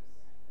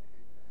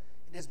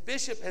 And as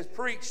Bishop has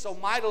preached so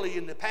mightily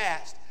in the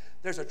past,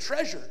 there's a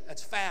treasure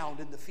that's found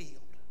in the field.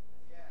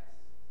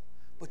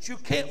 But you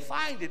can't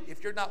find it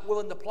if you're not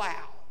willing to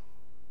plow.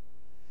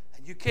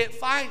 And you can't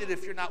find it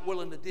if you're not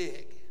willing to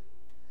dig.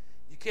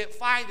 You can't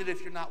find it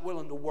if you're not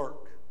willing to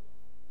work.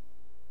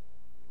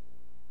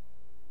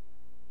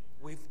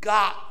 We've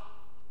got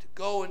to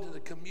go into the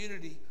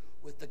community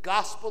with the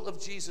gospel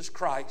of Jesus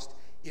Christ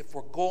if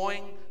we're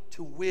going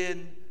to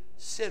win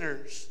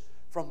sinners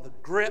from the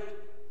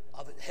grip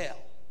of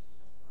hell.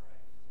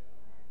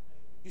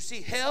 You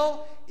see,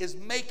 hell is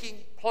making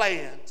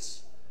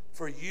plans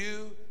for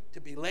you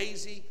to be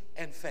lazy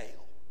and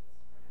fail.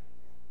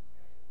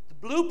 The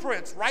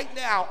blueprints right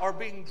now are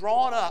being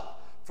drawn up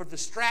for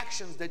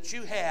distractions that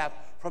you have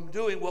from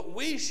doing what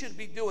we should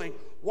be doing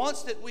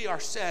once that we are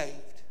saved.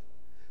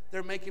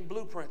 They're making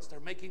blueprints. They're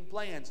making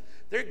plans.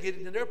 They're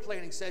getting to their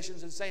planning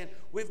sessions and saying,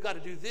 we've got to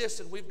do this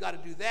and we've got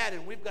to do that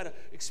and we've got to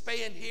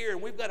expand here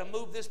and we've got to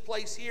move this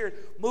place here,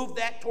 move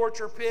that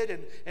torture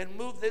pit and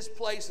move this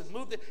place and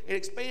and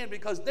expand,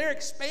 because they're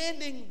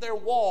expanding their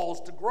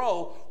walls to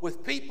grow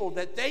with people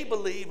that they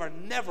believe are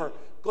never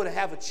going to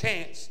have a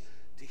chance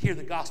to hear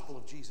the gospel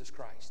of Jesus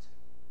Christ.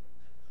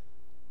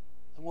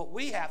 And what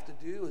we have to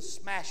do is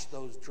smash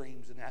those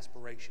dreams and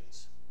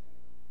aspirations.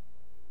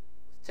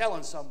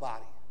 Telling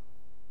somebody,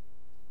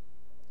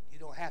 you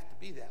don't have to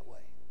be that way.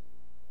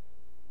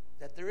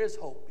 That there is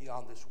hope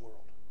beyond this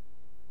world.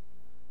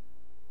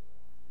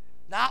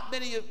 Not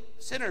many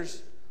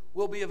sinners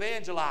will be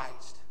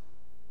evangelized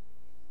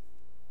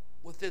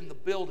within the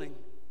building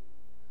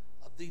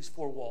of these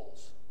four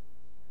walls.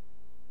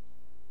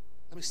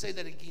 Let me say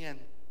that again,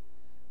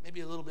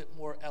 maybe a little bit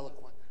more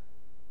eloquent.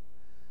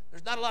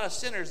 There's not a lot of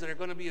sinners that are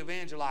going to be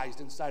evangelized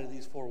inside of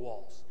these four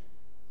walls,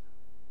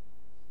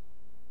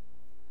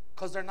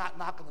 because they're not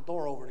knocking the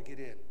door over to get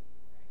in.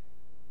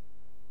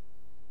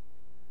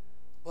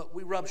 But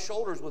we rub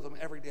shoulders with them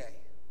every day.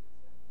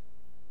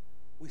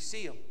 We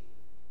see them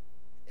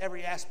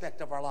every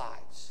aspect of our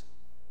lives.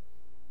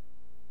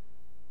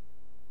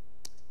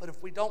 But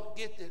if we don't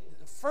get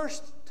the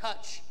first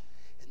touch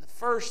and the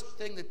first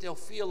thing that they'll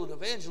feel in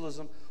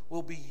evangelism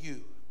will be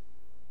you.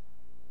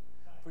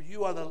 For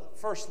you are the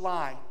first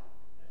line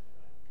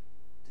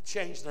to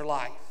change their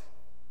life.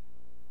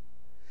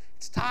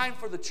 It's time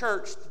for the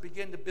church to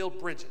begin to build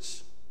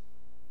bridges.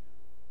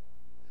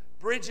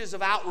 Bridges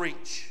of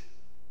outreach,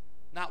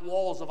 not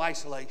walls of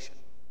isolation.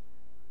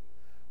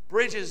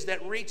 Bridges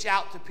that reach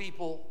out to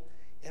people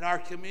in our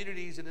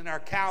communities and in our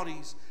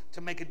counties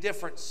to make a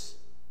difference.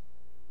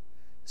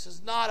 This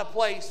is not a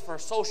place for a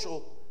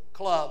social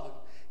club,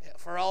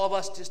 for all of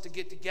us just to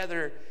get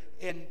together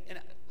and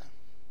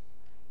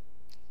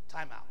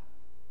time out.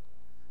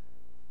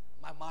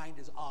 My mind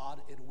is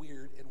odd and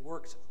weird and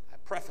works. I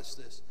preface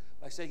this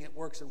by saying it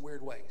works in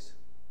weird ways.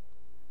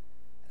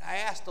 And I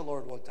asked the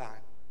Lord one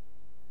time,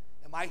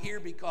 am I here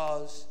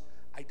because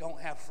I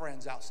don't have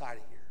friends outside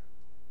of here?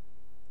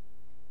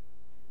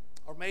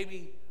 Or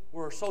maybe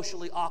we're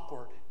socially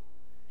awkward,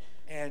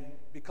 and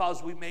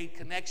because we made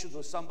connections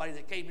with somebody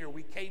that came here,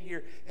 we came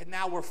here, and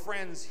now we're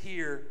friends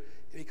here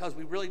because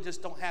we really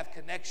just don't have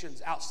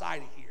connections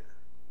outside of here.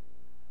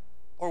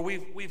 Or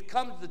we've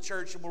come to the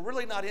church and we're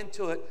really not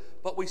into it,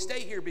 but we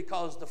stay here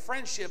because the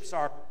friendships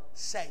are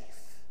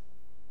safe.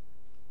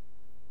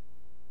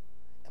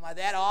 Am I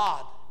that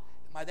odd?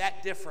 Am I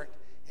that different?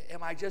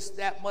 Am I just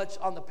that much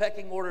on the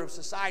pecking order of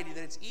society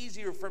that it's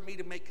easier for me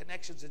to make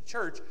connections in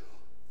church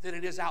than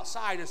it is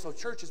outside, and so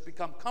church has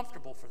become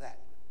comfortable for that?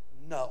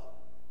 No.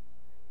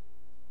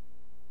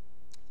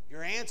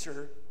 Your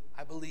answer,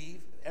 I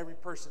believe, every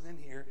person in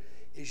here,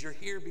 is you're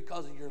here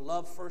because of your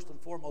love first and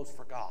foremost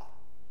for God.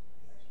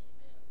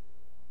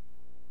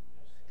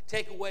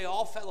 Take away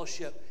all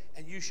fellowship,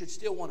 and you should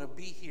still want to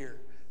be here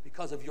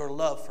because of your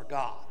love for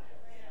God.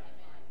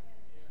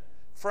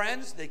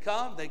 Friends, they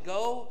come, they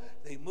go,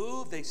 they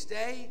move, they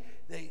stay,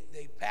 they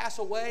pass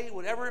away,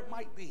 whatever it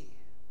might be.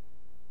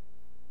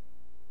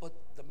 But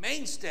the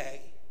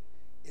mainstay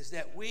is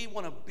that we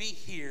want to be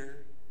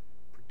here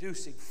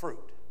producing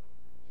fruit.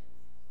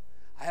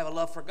 I have a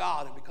love for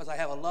God, and because I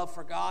have a love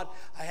for God,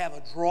 I have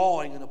a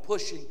drawing and a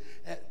pushing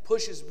that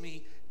pushes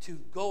me to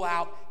go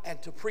out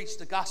and to preach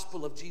the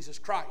gospel of Jesus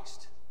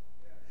Christ.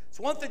 It's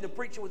one thing to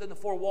preach it within the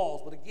four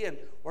walls, but again,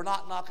 we're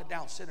not knocking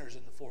down sinners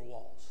in the four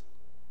walls.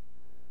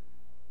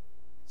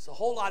 It's a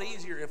whole lot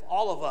easier if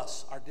all of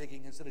us are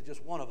digging instead of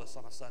just one of us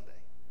on a Sunday.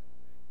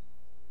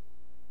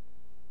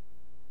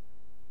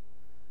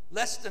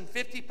 Less than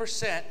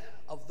 50%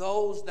 of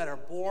those that are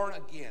born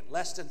again,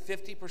 less than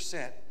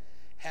 50%,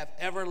 have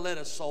ever led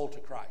a soul to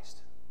Christ.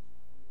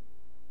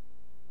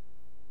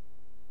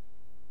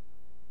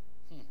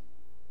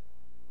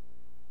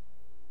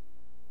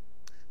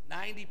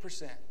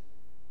 90%.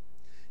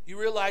 You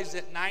realize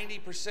that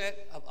 90%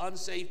 of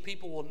unsaved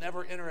people will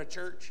never enter a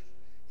church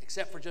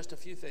except for just a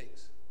few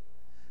things.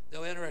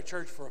 They'll enter a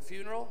church for a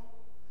funeral,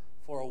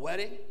 for a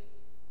wedding,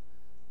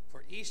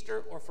 for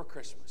Easter, or for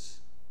Christmas.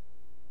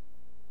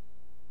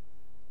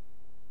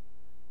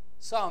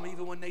 Some,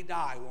 even when they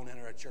die, won't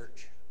enter a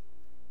church.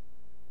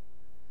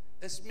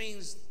 This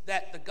means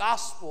that the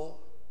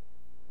gospel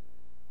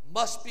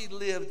must be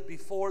lived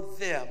before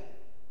them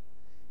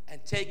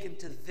and taken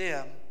to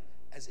them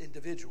as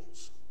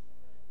individuals.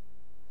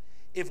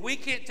 If we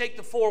can't take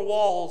the four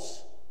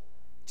walls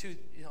to,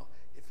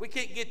 if we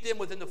can't get them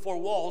within the four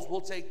walls,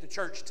 we'll take the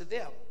church to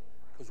them,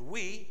 because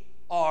we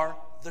are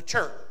the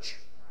church.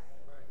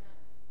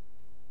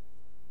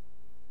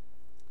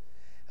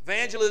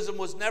 Evangelism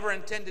was never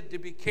intended to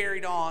be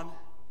carried on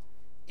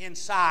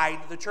inside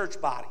the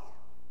church body.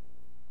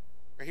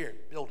 Right here,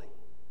 building,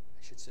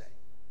 I should say.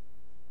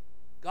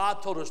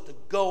 God told us to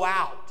go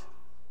out.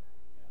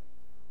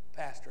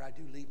 Pastor, I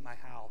do leave my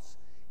house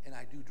and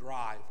I do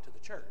drive to the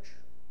church.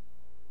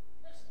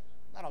 That's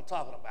not what I'm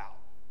talking about.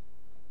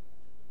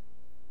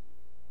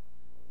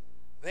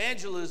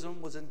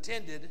 Evangelism was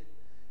intended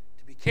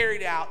to be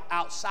carried out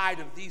outside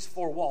of these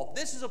four walls.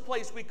 This is a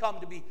place we come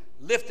to be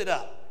lifted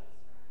up.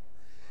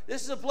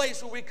 This is a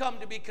place where we come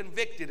to be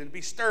convicted and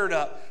be stirred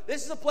up.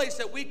 This is a place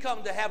that we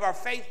come to have our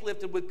faith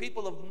lifted with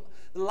people of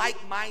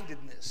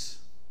like-mindedness.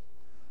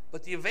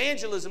 But the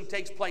evangelism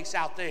takes place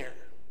out there.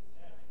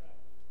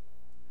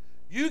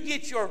 You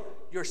get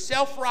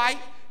yourself right,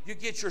 you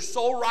get your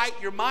soul right,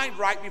 your mind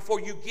right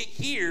before you get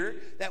here,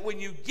 that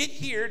when you get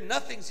here,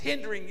 nothing's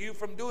hindering you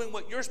from doing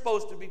what you're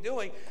supposed to be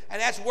doing,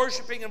 and that's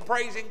worshiping and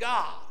praising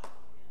God.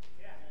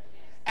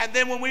 And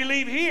then when we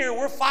leave here,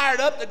 we're fired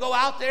up to go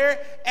out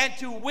there and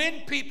to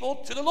win people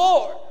to the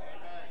Lord.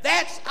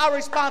 That's our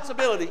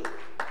responsibility.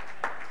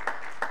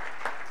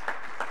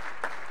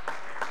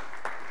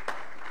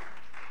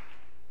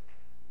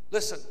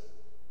 Listen,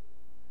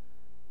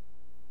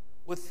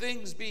 with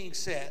things being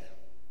said,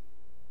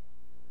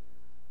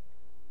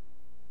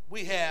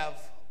 we have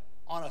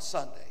on a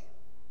Sunday.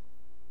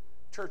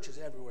 Churches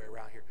everywhere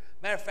around here.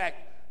 Matter of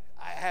fact,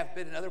 I have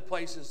been in other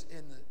places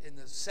in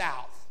the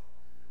South,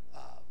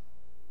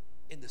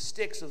 in the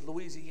sticks of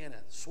Louisiana,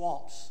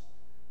 swamps.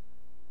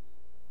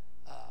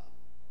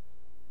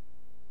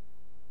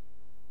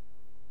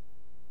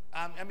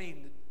 I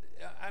mean,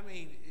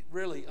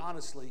 really,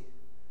 honestly,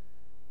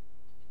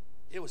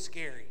 it was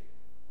scary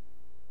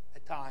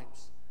at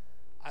times.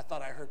 I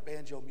thought I heard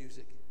banjo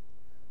music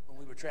when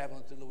we were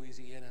traveling through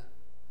Louisiana,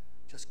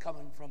 just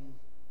coming from.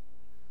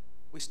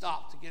 We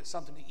stopped to get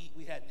something to eat.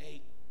 We hadn't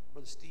ate.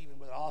 Brother Steve and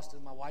Brother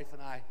Austin, my wife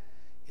and I,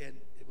 and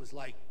it was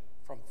like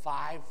from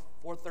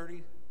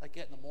 4:30, like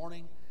that in the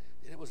morning,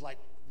 and it was like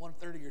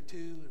 1:30 or 2,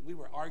 and we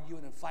were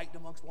arguing and fighting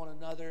amongst one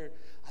another.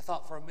 I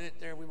thought for a minute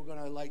there we were going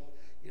to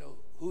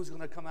who's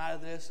going to come out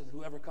of this, and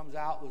whoever comes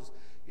out was,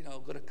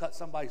 going to cut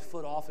somebody's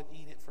foot off and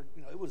eat it for,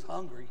 it was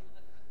hungry.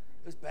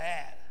 It was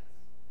bad.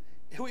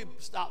 And we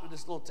stopped in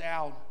this little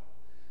town.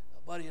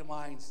 A buddy of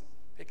mine's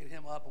picking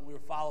him up, and we were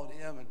following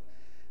him, and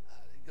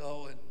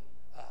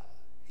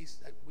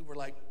we were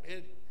like,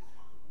 man,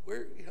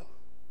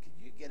 can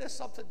you get us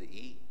something to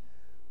eat?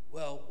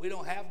 Well, we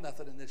don't have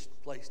nothing in this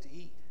place to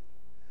eat.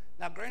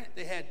 Now, granted,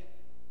 they had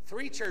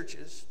 3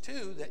 churches,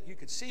 2 that you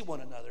could see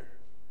one another,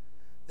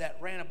 that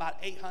ran about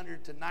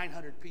 800 to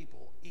 900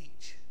 people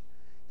each.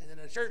 And then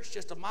a church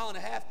just a mile and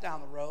a half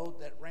down the road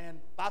that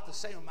ran about the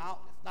same amount,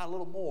 if not a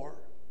little more,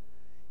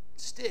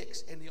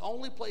 sticks. And the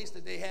only place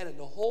that they had in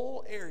the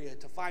whole area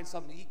to find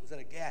something to eat was at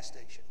a gas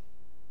station.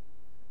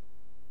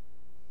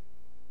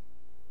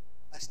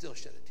 I still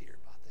shed a tear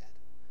about that.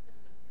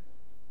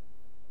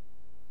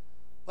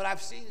 But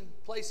I've seen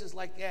places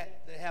like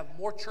that have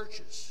more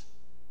churches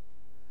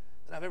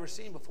than I've ever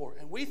seen before.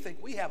 And we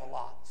think we have a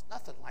lot. It's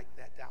nothing like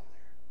that down there.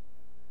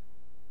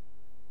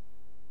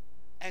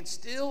 And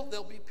still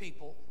there'll be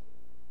people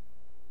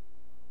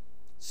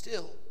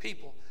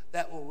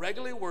that will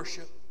regularly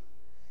worship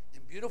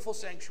in beautiful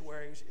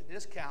sanctuaries in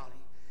this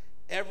county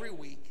every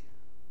week.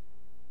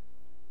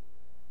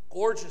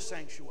 Gorgeous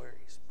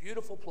sanctuaries,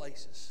 beautiful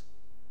places,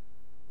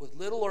 with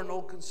little or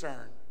no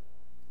concern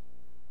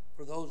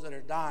for those that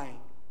are dying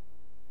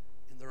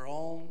in their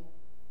own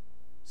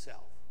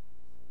self.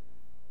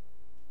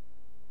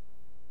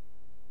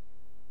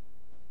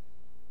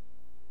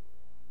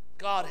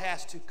 God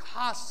has to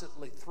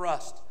constantly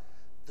thrust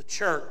the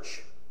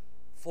church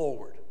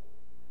forward.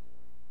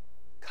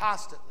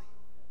 Constantly.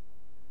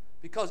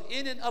 Because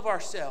in and of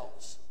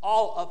ourselves,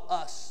 all of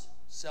us,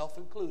 self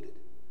included,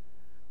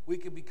 we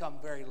can become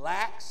very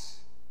lax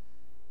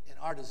in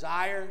our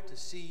desire to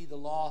see the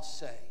lost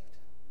saved.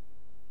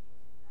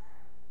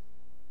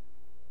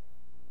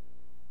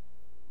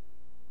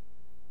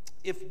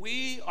 If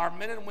we are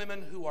men and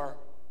women who are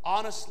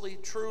honestly,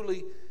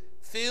 truly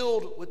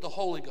filled with the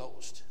Holy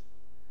Ghost,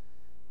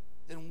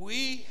 then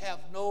we have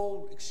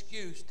no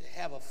excuse to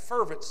have a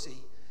fervency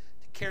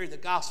to carry the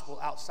gospel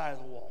outside of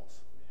the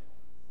walls.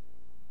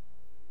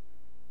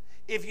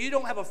 If you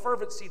don't have a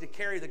fervency to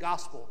carry the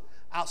gospel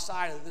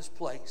outside of this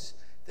place,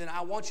 then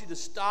I want you to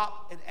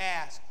stop and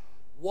ask,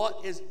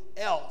 what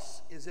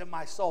else is in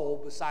my soul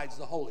besides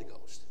the Holy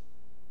Ghost?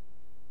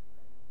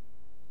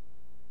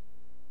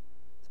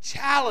 The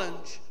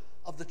challenge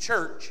of the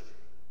church,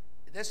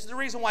 and this is the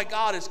reason why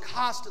God is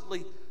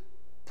constantly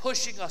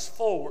pushing us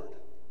forward,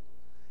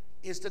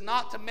 is to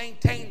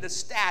maintain the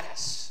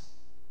status.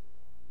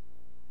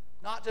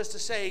 Not just to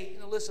say,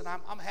 listen,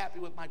 I'm happy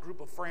with my group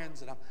of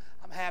friends, and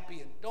I'm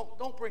happy, and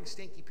don't bring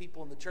stinky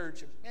people in the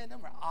church. And man,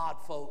 them are odd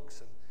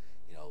folks, and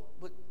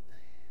but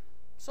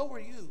so were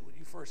you when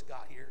you first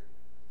got here.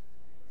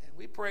 And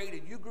we prayed,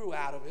 and you grew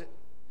out of it,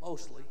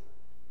 mostly.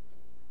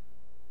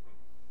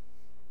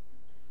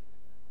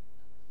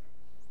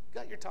 You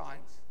got your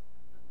times.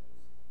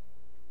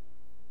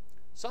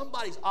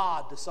 Somebody's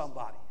odd to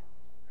somebody.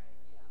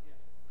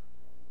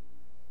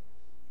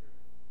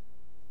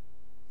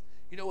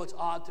 You know what's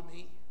odd to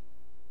me?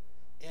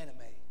 Anime.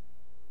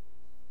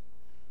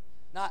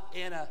 Not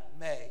anime.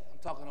 I'm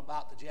talking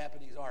about the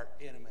Japanese art,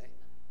 anime.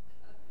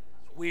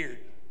 It's weird.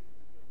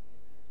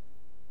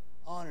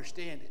 I don't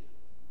understand it.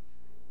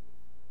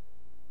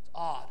 It's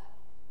odd.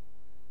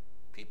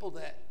 People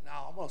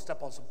now I'm going to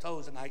step on some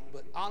toes tonight,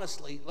 but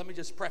honestly, let me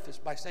just preface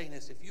by saying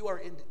this. If you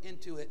are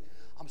into it,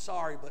 I'm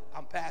sorry, but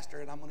I'm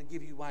pastor, and I'm going to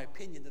give you my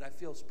opinion that I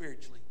feel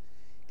spiritually.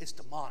 It's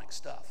demonic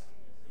stuff.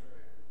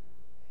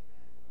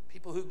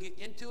 People who get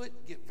into it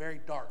get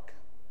very dark,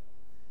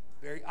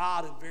 very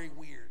odd, and very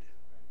weird.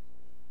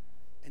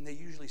 And they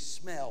usually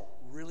smell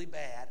really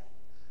bad,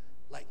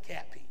 like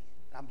cat pee.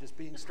 I'm just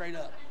being straight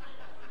up.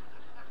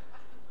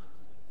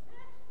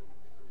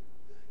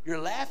 You're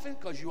laughing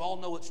because you all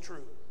know it's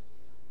true.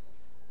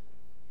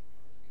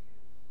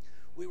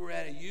 We were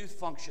at a youth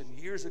function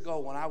years ago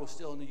when I was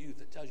still in the youth.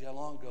 That tells you how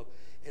long ago.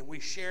 And we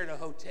shared a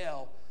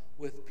hotel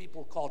with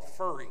people called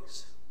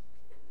furries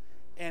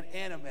and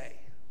anime.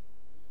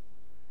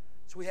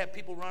 So we had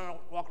people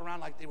walk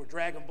around like they were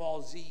Dragon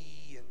Ball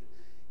Z and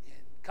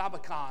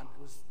Comic-Con.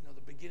 It was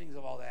the beginnings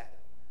of all that.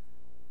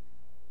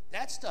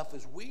 That stuff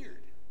is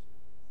weird.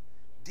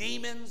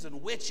 demons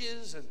and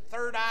witches and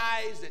third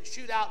eyes that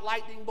shoot out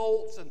lightning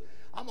bolts. And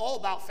I'm all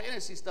about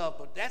fantasy stuff,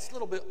 but that's a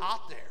little bit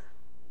out there.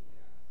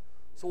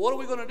 So what are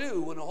we going to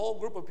do when a whole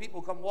group of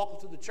people come walking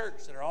through the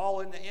church that are all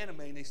into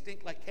anime and they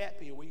stink like cat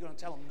pee? Are we going to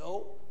tell them,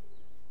 no,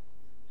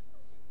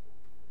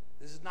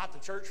 this is not the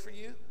church for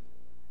you?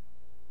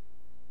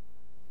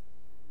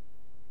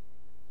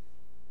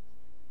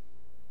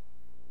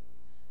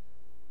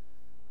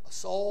 A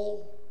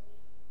soul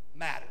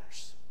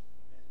matters.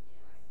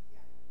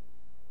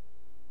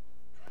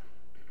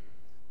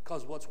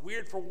 Because what's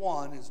weird for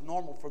one is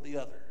normal for the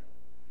other.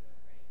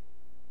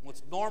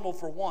 What's normal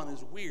for one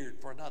is weird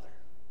for another.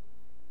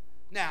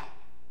 Now,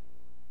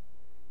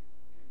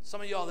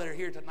 some of y'all that are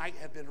here tonight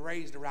have been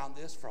raised around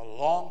this for a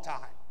long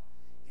time,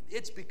 and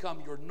it's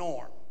become your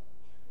norm.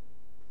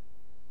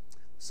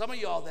 Some of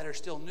y'all that are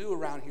still new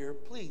around here,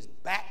 please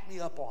back me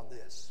up on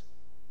this.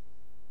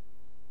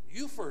 When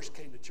you first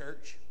came to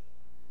church,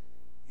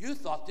 you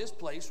thought this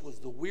place was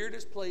the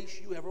weirdest place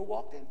you ever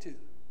walked into.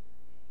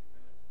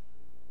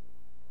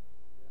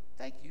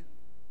 Thank you.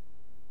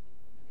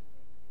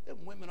 Them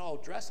women all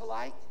dress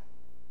alike.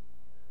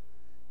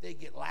 They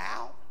get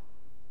loud.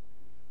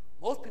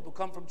 Most people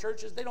come from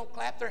churches, they don't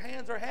clap their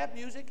hands or have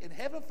music, and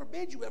heaven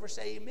forbid you ever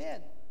say amen.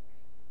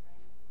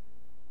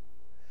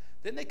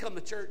 Then they come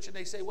to church and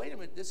they say, wait a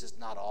minute, this is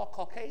not all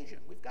Caucasian.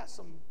 We've got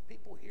some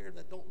people here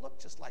that don't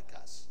look just like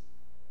us.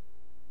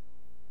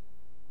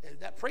 And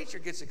that preacher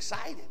gets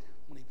excited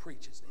when he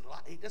preaches.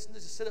 He doesn't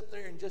just sit up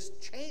there and just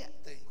chant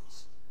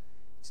things.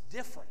 It's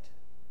different.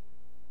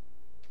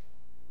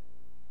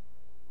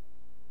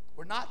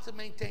 We're not to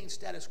maintain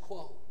status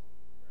quo.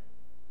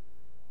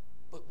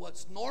 But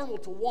what's normal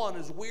to one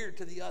is weird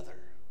to the other.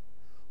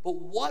 But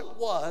what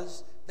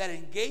was that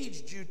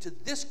engaged you to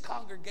this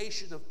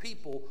congregation of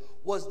people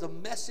was the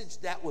message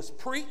that was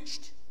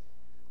preached,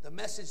 the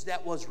message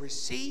that was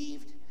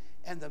received,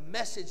 and the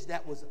message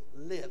that was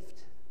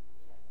lived.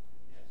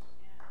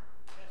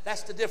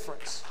 That's the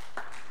difference.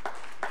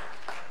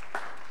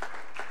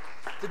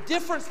 The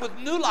difference with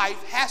New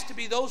Life has to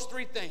be those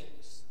three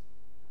things.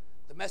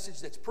 The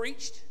message that's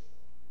preached,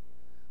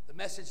 the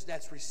message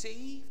that's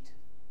received.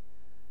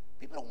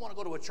 People don't want to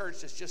go to a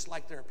church that's just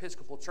like their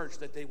Episcopal church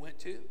that they went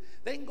to.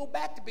 They can go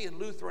back to being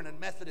Lutheran and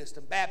Methodist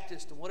and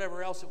Baptist and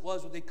whatever else it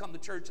was when they come to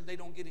church and they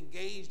don't get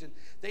engaged and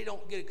they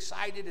don't get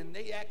excited and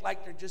they act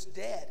like they're just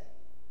dead.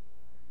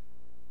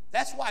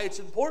 That's why it's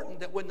important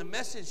that when the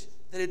message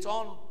that it's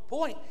on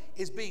point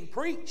is being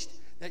preached,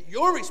 that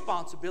your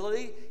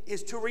responsibility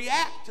is to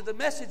react to the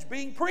message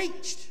being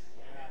preached.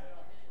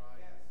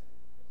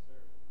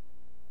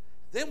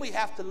 Then we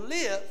have to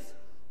live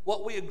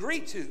what we agree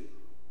to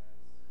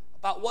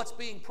about what's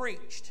being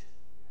preached.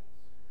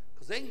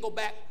 Because they can go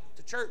back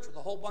to church with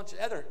a whole bunch of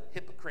other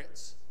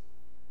hypocrites.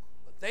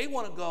 But they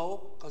want to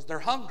go because they're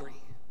hungry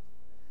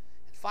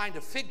and find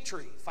a fig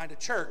tree, find a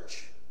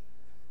church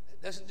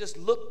that doesn't just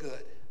look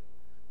good,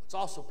 it's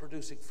also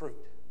producing fruit.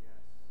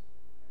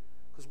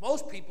 Because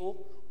most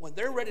people, when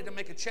they're ready to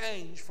make a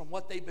change from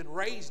what they've been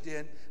raised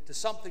in to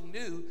something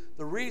new,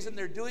 the reason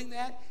they're doing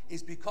that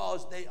is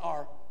because they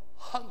are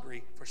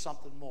hungry for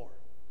something more.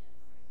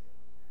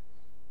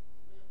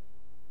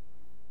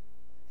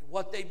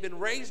 What they've been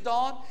raised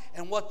on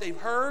and what they've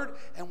heard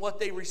and what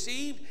they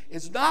received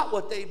is not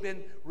what they've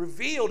been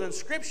revealed in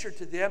Scripture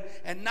to them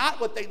and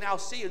not what they now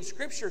see in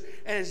Scripture,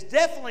 and it's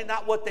definitely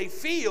not what they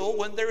feel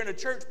when they're in a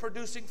church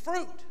producing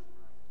fruit.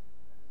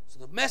 So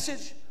the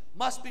message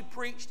must be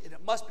preached, and it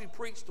must be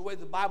preached the way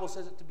the Bible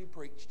says it to be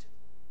preached.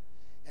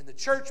 And the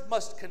church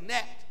must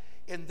connect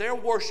in their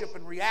worship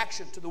and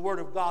reaction to the Word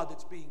of God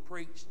that's being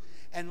preached.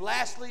 And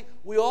lastly,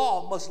 we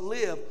all must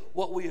live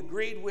what we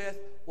agreed with,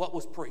 what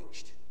was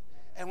preached.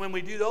 And when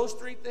we do those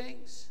three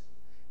things,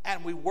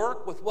 and we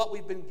work with what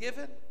we've been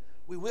given,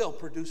 we will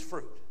produce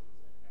fruit.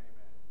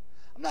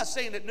 I'm not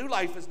saying that New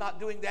Life is not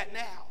doing that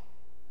now.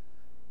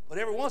 But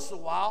every once in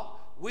a while,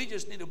 we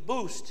just need a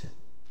boost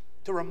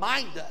to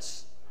remind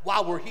us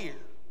while we're here.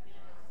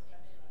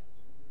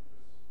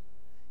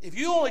 If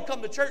you only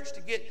come to church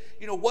to get,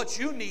 what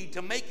you need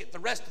to make it the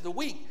rest of the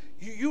week,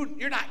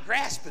 you're not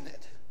grasping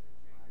it.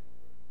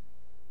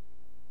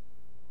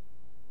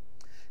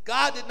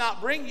 God did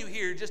not bring you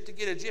here just to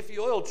get a Jiffy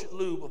Oil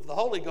lube of the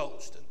Holy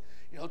Ghost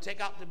and,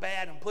 take out the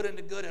bad and put in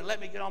the good and let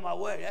me get on my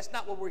way. That's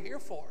not what we're here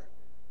for.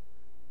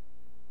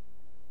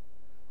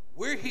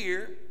 We're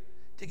here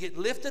to get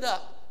lifted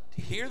up,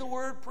 to hear the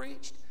word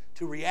preached,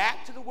 to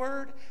react to the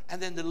word, and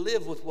then to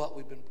live with what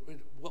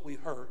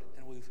we've heard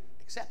and we've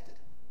accepted.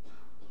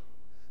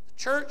 The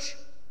church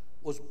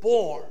was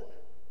born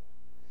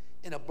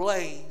in a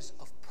blaze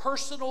of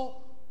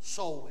personal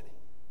soul winning.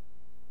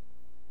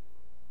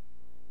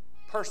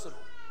 Personal.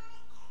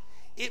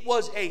 It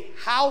was a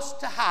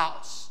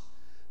house-to-house,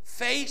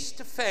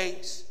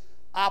 face-to-face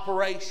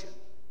operation.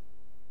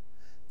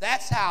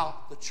 That's how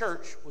the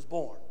church was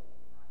born.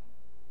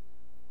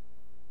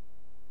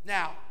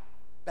 Now,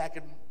 back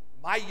in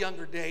my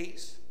younger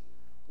days,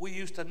 we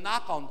used to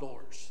knock on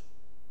doors.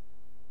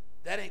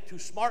 That ain't too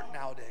smart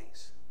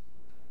nowadays.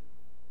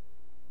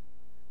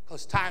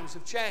 because times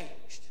have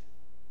changed.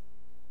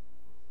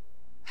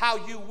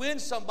 How you win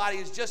somebody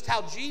is just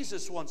how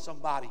Jesus won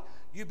somebody.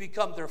 You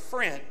become their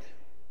friend.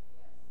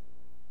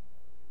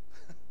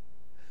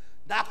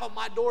 Knock on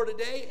my door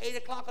today, 8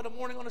 o'clock in the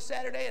morning on a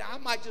Saturday, and I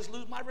might just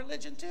lose my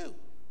religion too.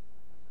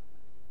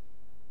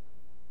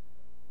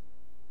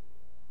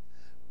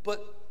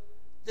 But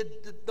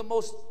the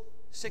most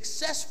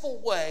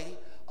successful way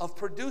of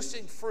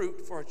producing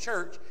fruit for a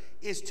church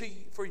is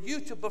for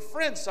you to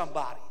befriend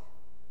somebody.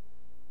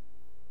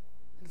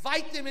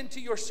 Invite them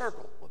into your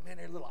circle. Well, man,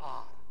 they're a little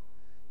odd.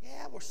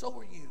 Yeah, well, so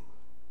are you.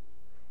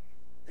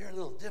 They're a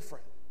little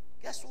different.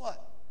 Guess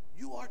what?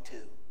 You are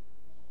too.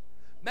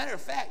 Matter of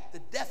fact, the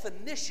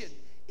definition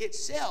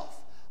itself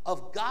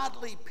of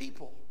godly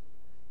people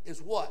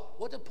is what?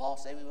 What did Paul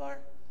say we are?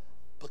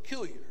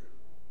 Peculiar.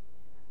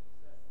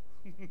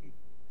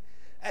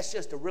 That's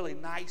just a really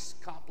nice,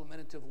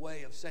 complimentary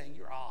way of saying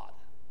you're odd.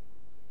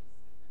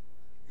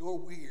 You're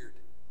weird.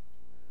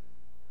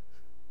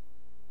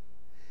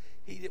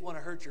 He didn't want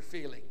to hurt your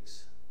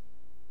feelings.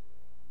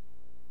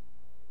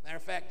 Matter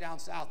of fact, down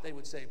south they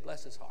would say,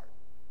 bless his heart.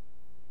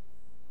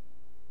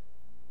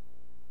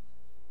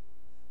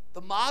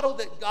 The model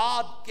that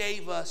God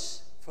gave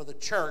us for the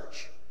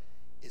church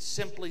is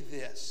simply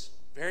this.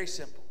 Very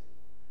simple.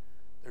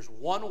 There's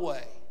one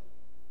way.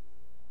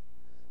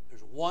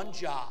 There's one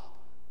job.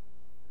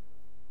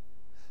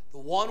 The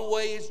one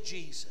way is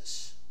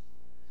Jesus.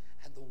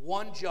 And the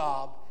one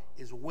job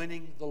is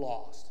winning the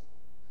lost.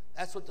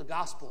 That's what the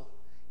gospel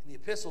and the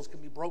epistles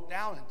can be broke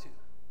down into.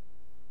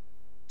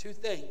 Two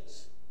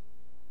things.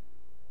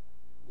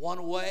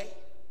 One way,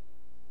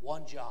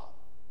 one job.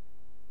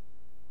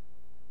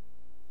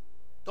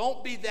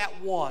 Don't be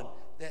that one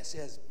that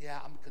says, yeah,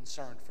 I'm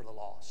concerned for the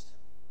lost.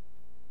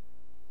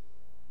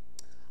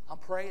 I'm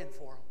praying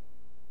for them.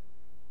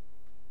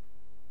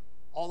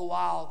 All the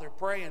while they're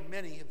praying,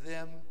 many of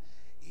them,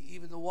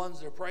 even the ones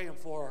they're praying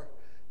for,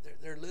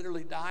 they're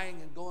literally dying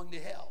and going to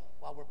hell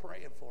while we're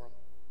praying for them.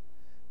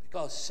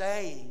 Because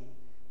saying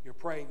you're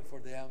praying for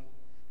them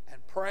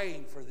and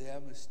praying for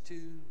them is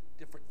two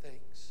different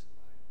things.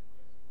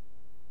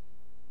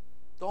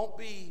 Don't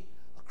be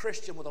a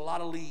Christian with a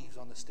lot of leaves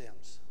on the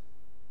stems.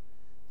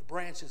 The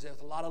branches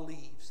have a lot of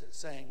leaves that's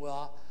saying,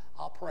 well,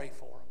 I'll pray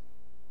for them.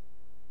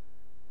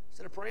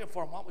 Instead of praying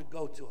for them, why don't we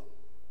go to them?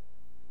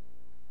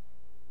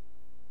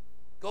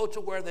 Go to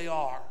where they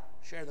are.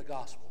 Share the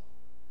gospel.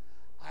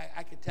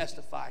 I can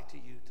testify to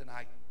you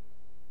tonight.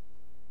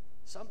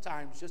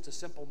 Sometimes just a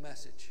simple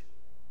message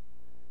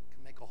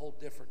can make a whole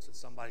difference in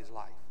somebody's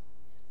life.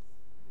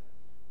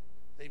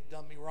 They've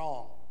done me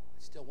wrong.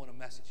 I still want to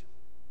message them.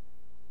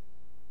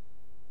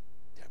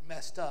 They're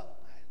messed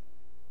up.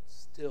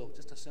 Still,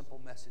 just a simple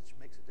message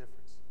makes a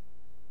difference.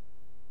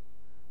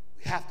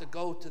 We have to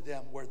go to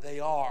them where they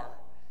are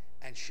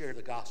and share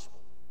the gospel.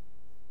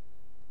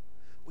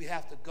 We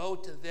have to go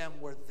to them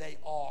where they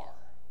are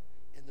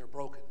in their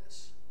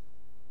brokenness.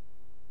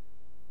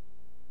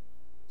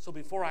 So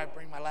before I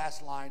bring my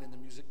last line and the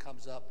music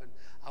comes up, and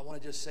I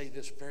want to just say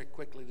this very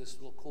quickly, this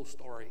little cool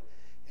story,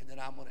 and then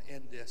I'm going to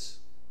end this.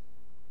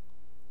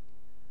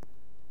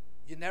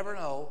 You never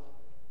know.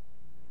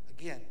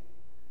 Again,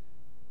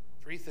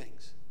 three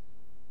things.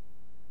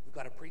 We've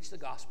got to preach the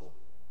gospel.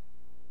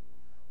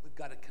 We've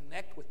got to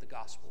connect with the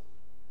gospel.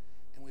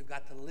 And we've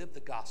got to live the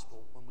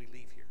gospel when we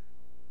leave here.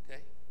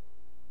 Okay?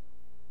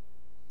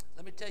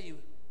 Let me tell you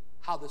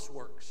how this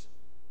works.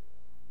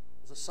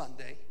 It was a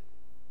Sunday.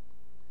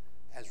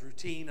 As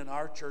routine in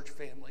our church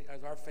family,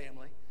 as our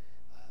family,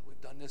 we've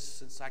done this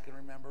since I can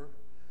remember.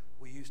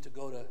 We used to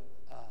go to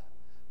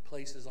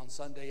places on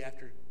Sunday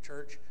after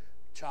church.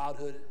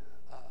 Childhood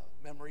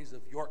memories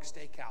of York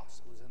Steakhouse.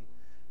 It was in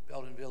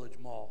Belden Village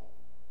Mall.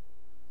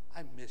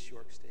 I miss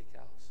York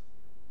Steakhouse.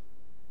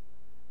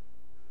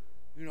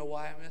 You know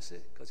why I miss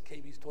it? Because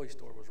KB's Toy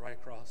Store was right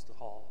across the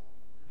hall.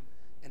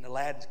 And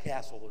Aladdin's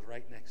Castle was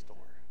right next door.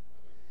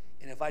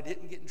 And if I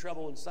didn't get in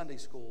trouble in Sunday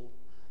school,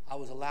 I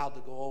was allowed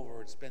to go over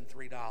and spend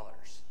 $3.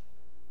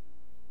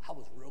 I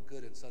was real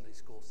good in Sunday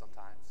school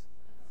sometimes.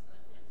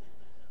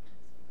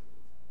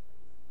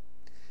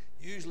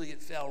 Usually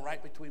it fell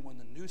right between when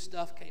the new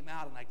stuff came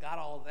out and I got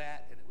all of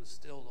that, and it was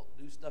still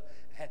new stuff.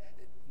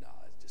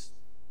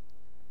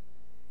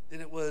 Then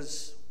it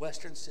was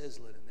Western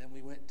Sizzlin', and then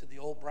we went to the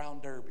Old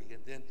Brown Derby,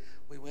 and then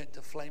we went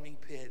to Flaming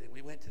Pit, and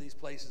we went to these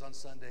places on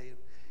Sunday,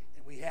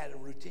 and we had a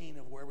routine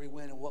of where we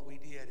went and what we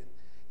did. And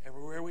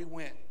everywhere we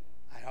went,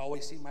 I'd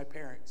always see my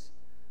parents,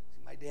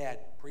 see my dad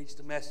preach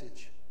the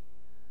message,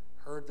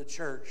 heard the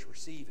church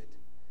receive it.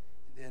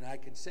 And then I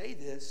can say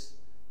this,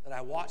 that I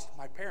watched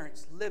my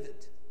parents live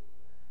it,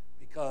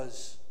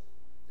 because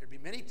there'd be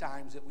many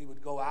times that we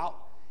would go out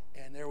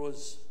and there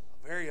was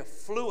a very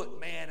affluent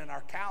man in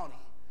our county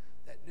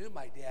that knew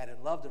my dad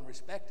and loved him,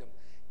 respected him,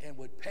 and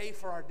would pay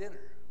for our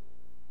dinner.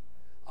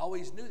 I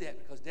always knew that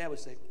because Dad would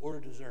say, order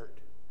dessert.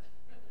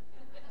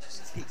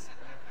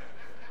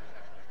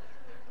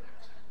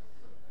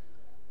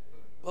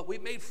 But we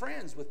made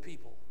friends with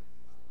people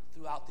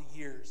throughout the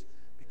years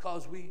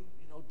because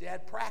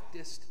Dad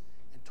practiced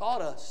and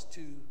taught us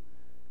to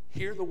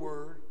hear the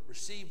word,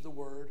 receive the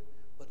word,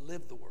 but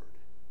live the word.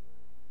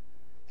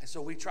 And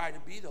so we try to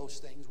be those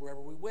things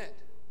wherever we went.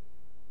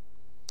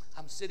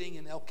 I'm sitting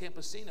in El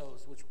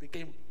Campesinos, which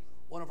became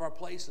one of our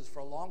places for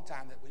a long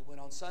time that we went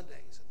on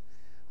Sundays.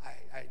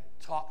 I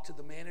talked to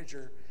the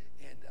manager,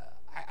 and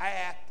I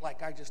act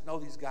like I just know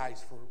these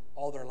guys for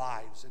all their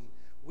lives. And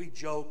we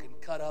joke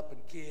and cut up and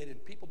kid,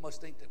 and people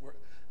must think that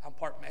I'm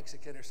part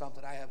Mexican or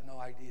something. I have no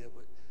idea,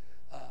 but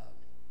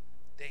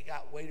they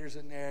got waiters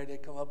in there. They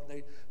come up and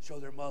they show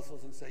their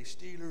muscles and say,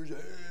 Steelers,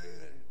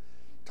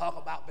 talk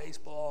about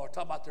baseball or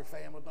talk about their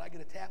family. But I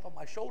get a tap on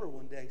my shoulder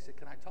one day. He said,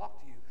 can I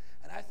talk to you?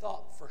 And I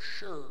thought for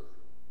sure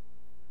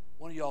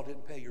one of y'all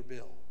didn't pay your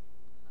bill.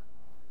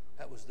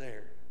 That was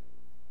there.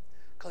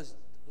 Because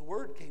the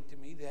word came to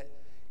me that,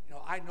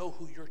 I know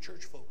who your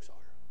church folks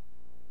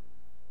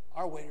are.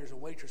 Our waiters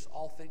and waitresses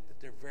all think that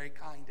they're very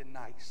kind and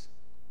nice.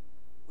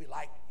 We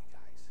like you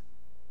guys.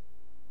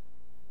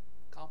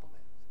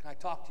 Compliment. Can I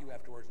talk to you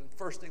afterwards? And the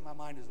first thing in my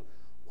mind is,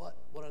 what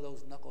one of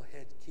those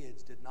knucklehead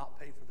kids did not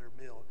pay for their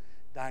meal,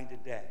 dined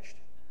and dashed.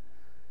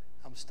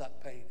 I'm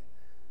stuck paying it.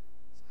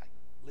 So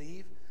I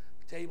leave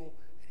the table,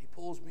 and he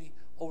pulls me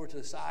over to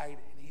the side,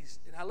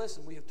 and I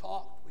listen. We have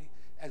talked.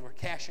 As we're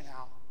cashing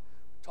out,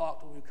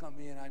 talked when we come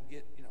in. I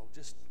get,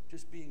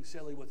 just being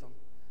silly with him.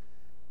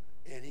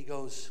 And he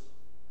goes,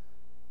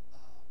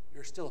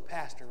 you're still a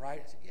pastor,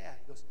 right? I said, yeah.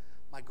 He goes,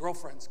 my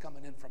girlfriend's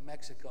coming in from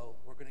Mexico.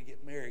 We're going to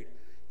get married.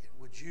 And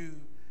would you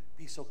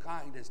be so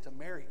kind as to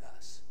marry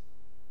us?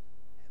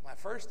 And my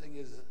first thing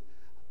is,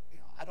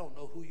 I don't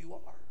know who you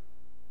are.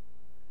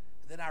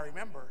 And then I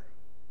remember,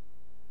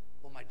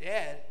 my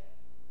dad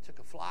took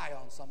a fly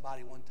on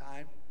somebody one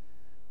time,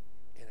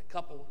 and a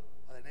couple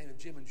by the name of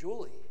Jim and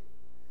Julie,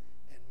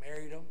 and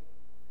married them,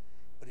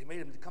 but he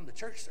made them to come to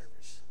church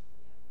service.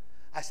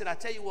 I said, I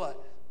tell you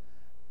what,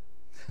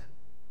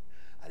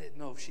 I didn't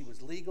know if she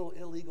was legal,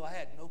 illegal. I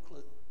had no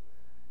clue.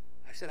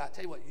 I said, I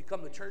tell you what, you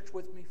come to church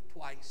with me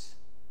twice,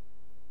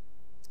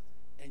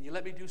 and you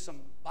let me do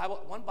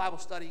one Bible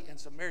study and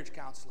some marriage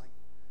counseling.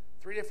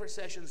 3 different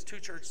sessions, 2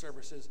 church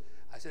services.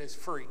 I said, it's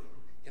free.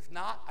 If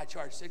not, I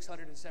charge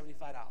 $675.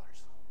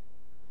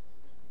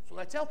 So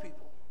I tell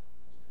people.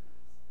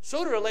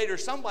 Sooner or later,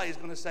 somebody's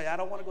going to say, I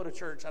don't want to go to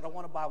church. I don't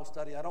want a Bible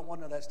study. I don't want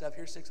none of that stuff.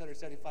 Here's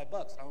 $675.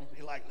 I'm going to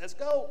be like, let's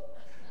go.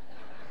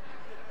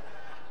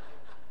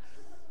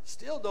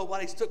 Still,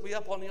 nobody's took me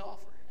up on the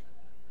offer.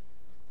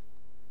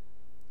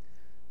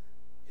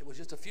 It was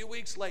just a few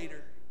weeks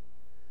later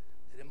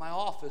that in my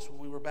office, when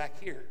we were back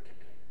here,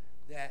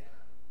 that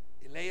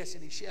Elias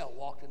and Ishel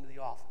walked into the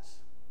office.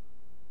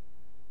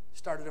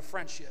 Started a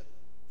friendship.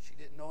 She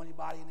didn't know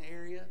anybody in the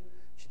area.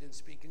 She didn't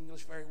speak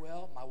English very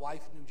well. My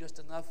wife knew just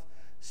enough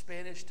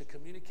Spanish to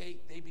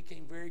communicate. They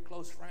became very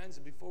close friends,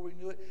 and before we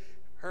knew it,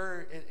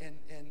 her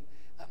and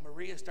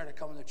Maria started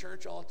coming to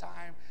church all the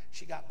time.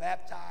 She got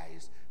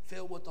baptized,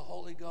 filled with the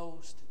Holy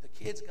Ghost. The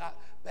kids got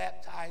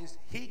baptized.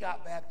 He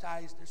got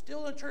baptized. They're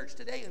still in church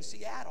today in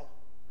Seattle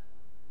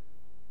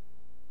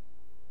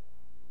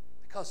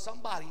because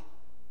somebody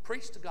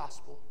preached the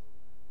gospel,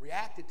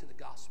 reacted to the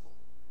gospel,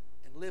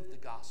 and lived the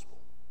gospel,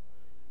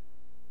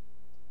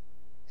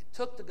 and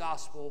took the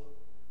gospel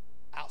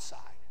outside.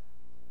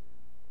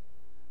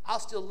 I'll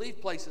still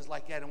leave places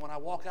like that, and when I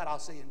walk out, I'll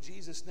say, in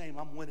Jesus' name,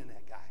 I'm winning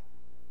that guy.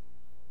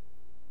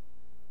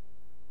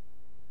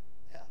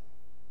 Yeah.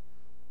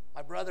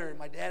 My brother and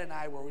my dad and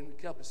I were in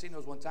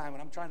Campesinos one time,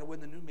 and I'm trying to win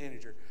the new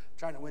manager. I'm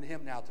trying to win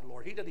him now to the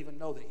Lord. He doesn't even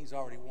know that he's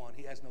already won.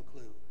 He has no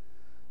clue.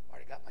 I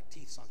already got my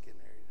teeth sunk in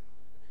there.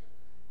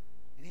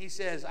 And he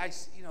says,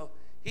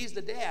 he's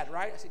the dad,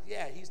 right? I said,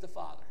 yeah, he's the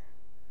father.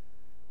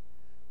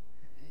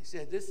 And he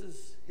said, this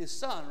is his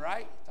son,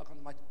 right? Talking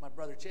to my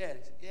brother Chad.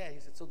 He said, yeah. He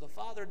said, so the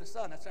Father and the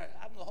Son, that's right.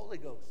 I'm the Holy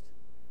Ghost.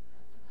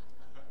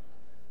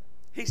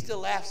 He still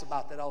laughs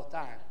about that all the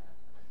time.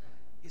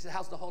 He said,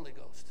 how's the Holy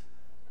Ghost?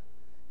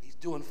 He's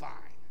doing fine.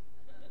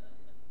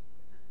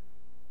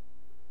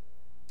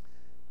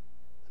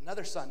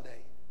 Another Sunday,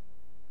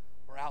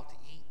 we're out to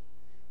eat,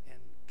 and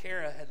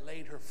Kara had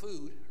laid her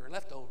food, her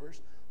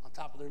leftovers, on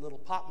top of their little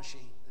pop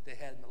machine that they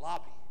had in the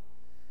lobby.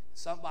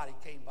 Somebody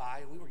came by,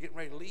 and we were getting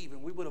ready to leave,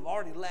 and we would have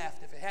already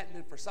left if it hadn't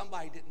been for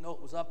somebody who didn't know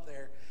it was up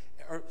there,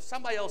 or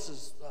somebody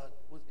else's.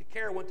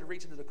 Kara went to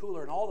reach into the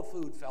cooler, and all the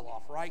food fell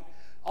off, right?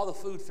 All the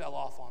food fell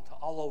off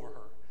all over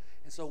her.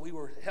 And so we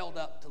were held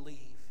up to leave.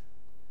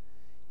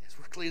 As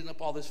we're cleaning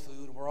up all this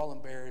food, and we're all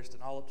embarrassed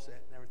and all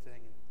upset and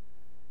everything. And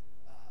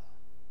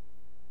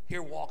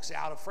here walks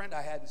out a friend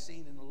I hadn't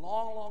seen in a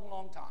long, long,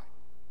 long time.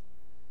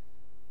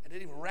 I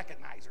didn't even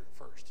recognize her at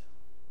first.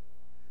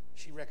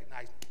 She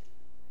recognized me.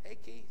 Hey,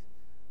 Keith.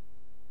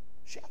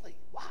 Shelly.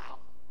 Wow.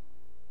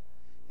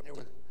 And there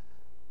was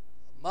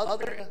a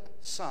mother and a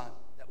son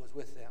that was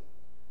with them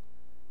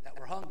that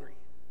were hungry.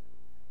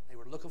 They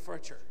were looking for a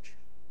church.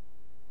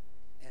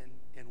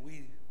 And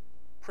we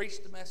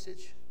preached the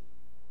message.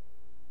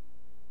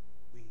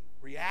 We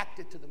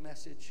reacted to the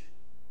message.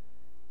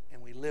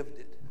 And we lived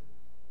it.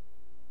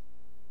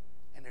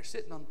 And they're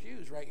sitting on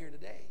pews right here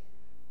today.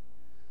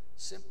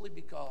 Simply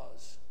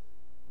because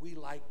we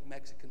like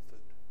Mexican food.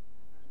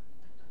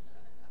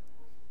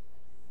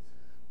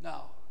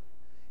 No.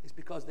 It's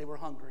because they were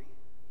hungry.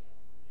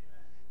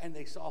 And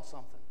they saw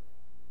something.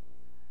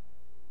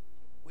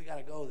 We got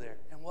to go there.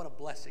 And what a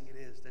blessing it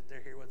is that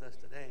they're here with us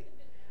today.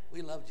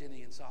 We love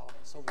Jenny and Solomon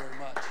so very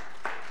much.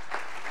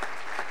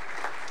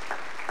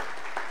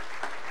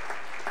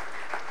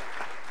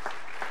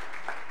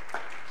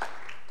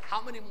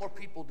 How many more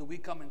people do we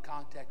come in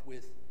contact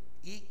with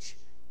each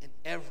and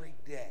every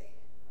day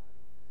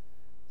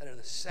that are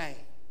the same,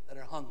 that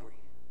are hungry?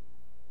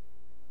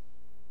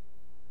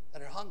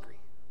 That are hungry.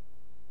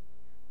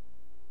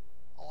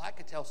 Oh, I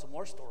could tell some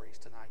more stories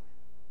tonight.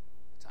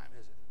 What time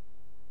is it?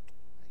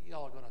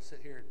 Y'all are going to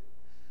sit here and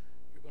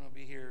you're going to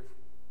be here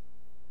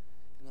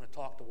and going to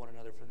talk to one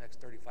another for the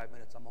next 35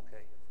 minutes. I'm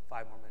okay.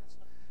 5 more minutes.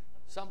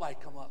 Somebody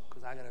come up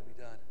because I got to be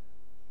done.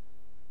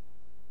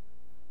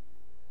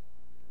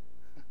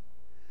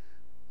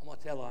 I'm going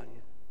to tell on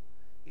you.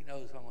 He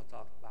knows who I'm going to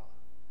talk about.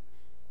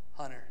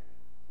 Hunter,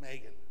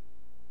 Megan.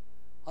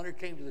 Hunter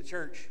came to the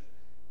church.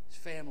 His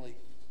family,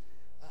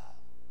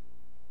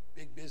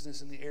 big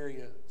business in the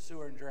area,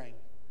 sewer and drain.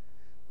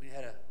 We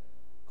had a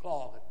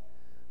clog.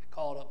 I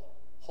called up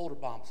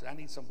Holderbaum, said, I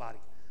need somebody.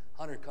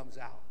 Hunter comes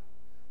out.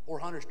 Or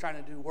Hunter's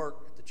trying to do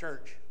work at the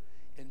church.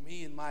 And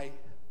me and my,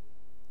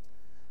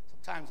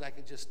 sometimes I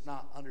could just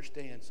not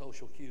understand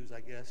social cues,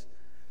 I guess.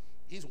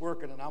 He's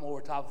working and I'm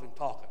over top of him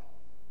talking.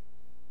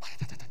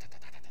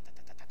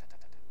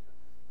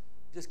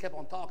 Just kept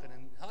on talking.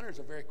 And Hunter's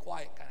a very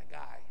quiet kind of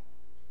guy.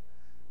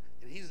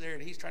 And he's there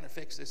and he's trying to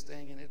fix this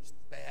thing and it's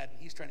bad. And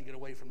he's trying to get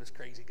away from this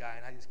crazy guy.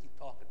 And I just keep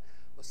talking.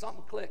 But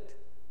something clicked.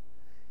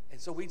 And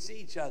so we'd see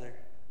each other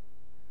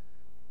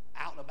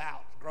out and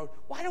about.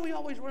 Why do we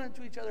always run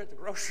into each other at the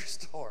grocery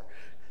store?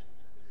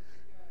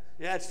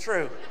 Yeah, it's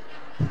true.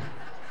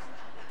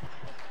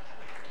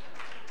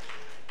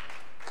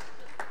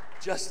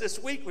 Just this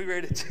week we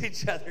ran into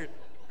each other.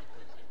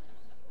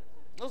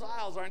 Those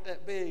aisles aren't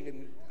that big,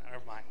 and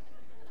never mind.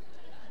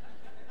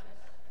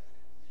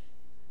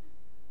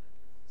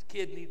 This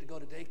kid needs to go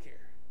to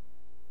daycare.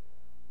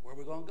 Where are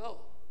we going to go?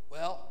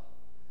 Well,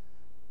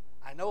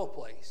 I know a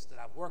place that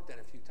I've worked at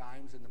a few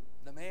times, and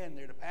the man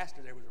there, the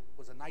pastor there,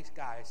 was a nice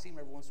guy. I see him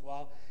every once in a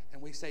while,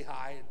 and we say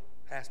hi and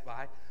pass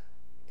by.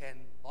 And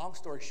long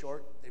story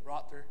short, they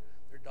brought their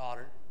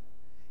daughter,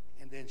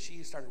 and then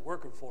she started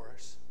working for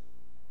us,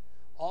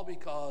 all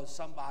because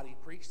somebody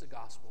preached the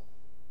gospel,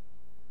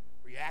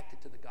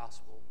 reacted to the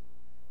gospel,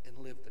 and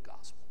lived the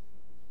gospel.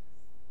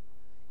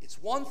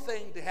 It's one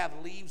thing to have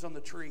leaves on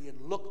the tree and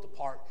look the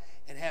part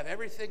and have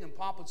everything in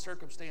pomp and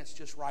circumstance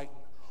just right,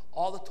 and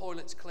all the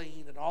toilets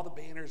clean and all the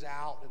banners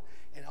out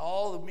and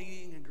all the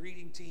meeting and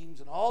greeting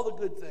teams and all the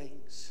good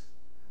things.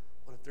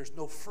 But if there's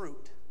no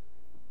fruit,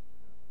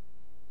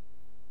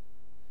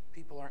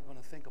 people aren't going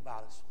to think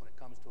about us when it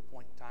comes to a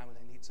point in time when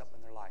they need something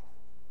in their life.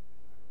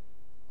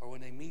 Or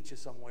when they meet you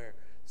somewhere,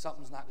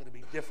 something's not going to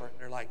be different.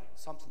 They're like,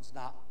 something's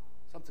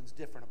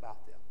different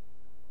about them.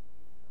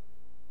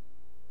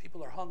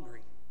 People are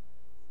hungry.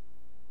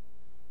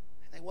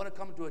 And they want to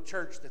come to a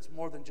church that's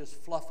more than just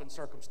fluff and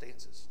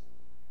circumstances.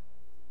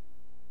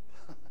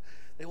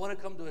 They want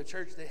to come to a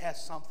church that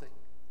has something.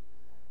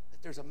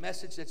 That there's a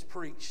message that's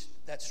preached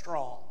that's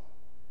strong.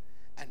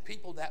 And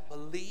people that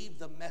believe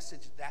the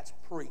message that's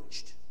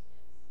preached.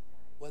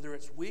 Whether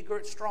it's weak or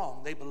it's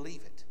strong, they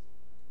believe it.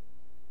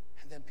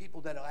 And then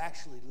people that will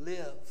actually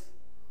live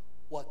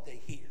what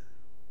they hear.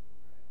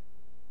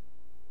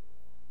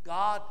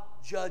 God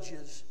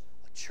judges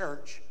a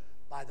church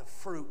by the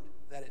fruit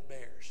that it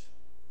bears.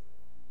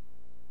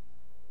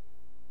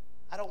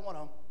 I don't want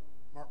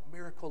a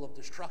miracle of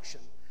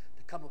destruction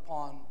to come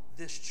upon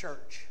this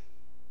church.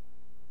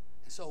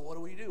 And so what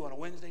do we do on a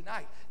Wednesday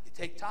night? You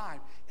take time,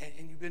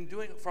 and you've been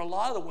doing it for a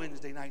lot of the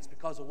Wednesday nights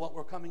because of what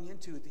we're coming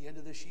into at the end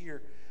of this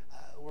year.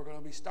 We're going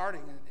to be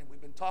starting, and we've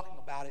been talking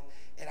about it,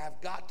 and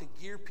I've got to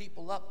gear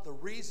people up. The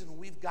reason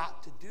we've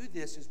got to do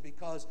this is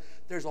because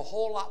there's a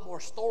whole lot more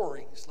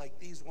stories like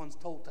these ones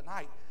told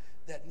tonight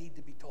that need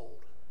to be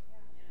told.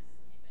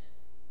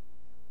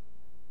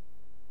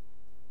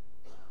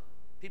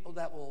 People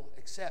that will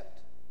accept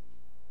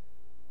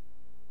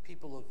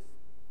people of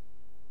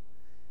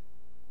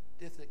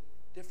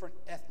different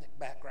ethnic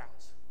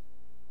backgrounds,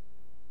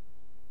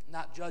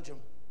 not judge them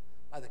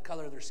by the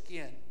color of their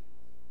skin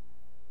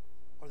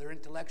or their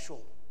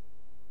intellectual.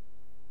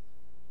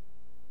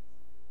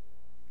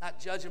 Not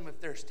judge them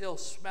if they're still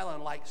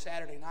smelling like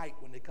Saturday night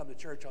when they come to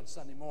church on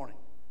Sunday morning.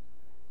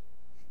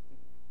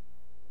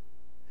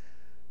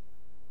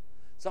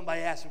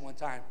 Somebody asked me one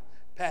time,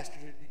 Pastor,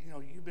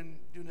 you've been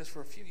doing this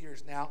for a few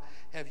years now.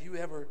 Have you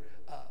ever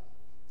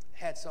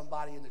had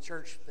somebody in the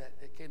church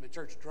that came to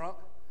church drunk?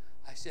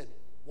 I said,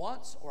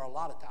 once or a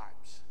lot of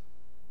times?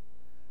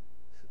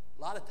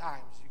 A lot of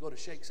times you go to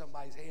shake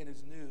somebody's hand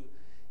who's new,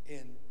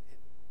 and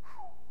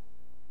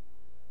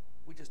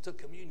we just took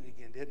communion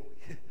again, didn't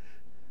we?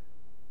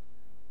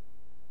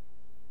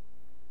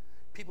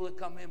 People that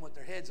come in with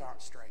their heads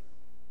aren't straight.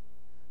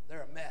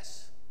 They're a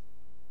mess.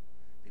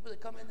 People that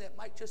come in that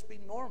might just be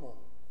normal.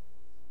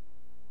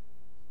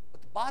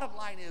 But the bottom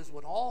line is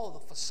when all of the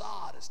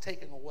facade is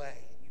taken away,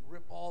 and you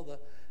rip all the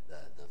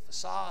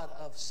facade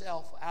of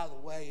self out of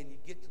the way and you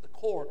get to the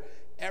core,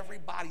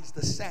 everybody's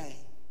the same.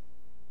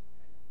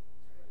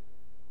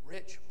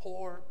 Rich,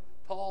 poor,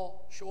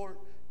 tall, short,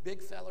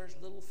 big fellers,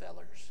 little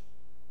fellers.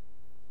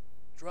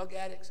 Drug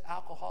addicts,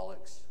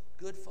 alcoholics,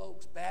 good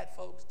folks, bad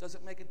folks.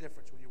 Doesn't make a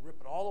difference when you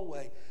rip it all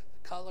away.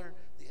 The color,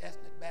 the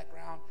ethnic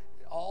background,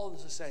 it all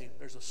is the same.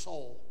 There's a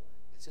soul.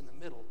 It's in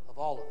the middle of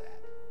all of that.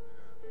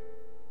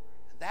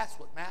 And that's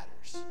what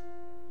matters.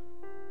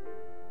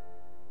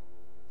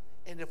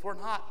 And if we're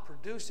not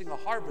producing a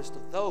harvest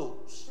of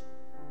those,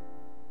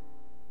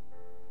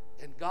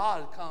 and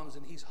God comes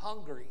and he's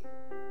hungry,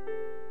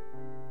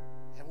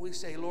 and we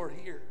say, Lord,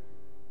 here,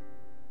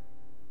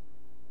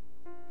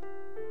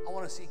 I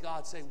want to see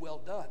God say,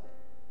 well done,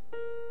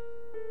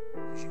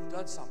 because you've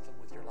done something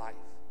with your life.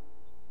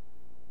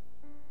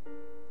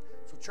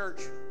 So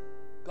church,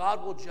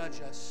 God will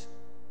judge us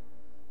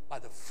by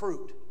the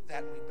fruit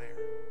that we bear.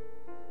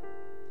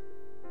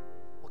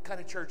 What kind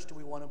of church do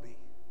we want to be?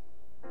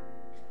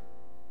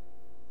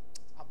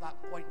 I'm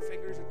not pointing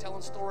fingers and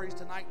telling stories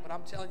tonight, but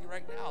I'm telling you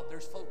right now,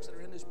 there's folks that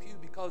are in this pew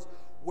because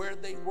where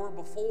they were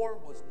before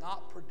was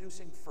not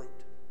producing fruit.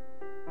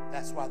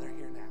 That's why they're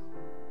here now.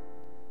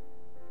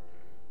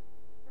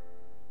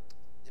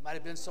 They might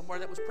have been somewhere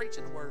that was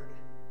preaching the word.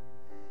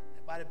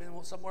 It might have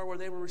been somewhere where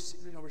they were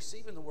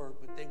receiving the word,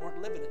 but they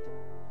weren't living it.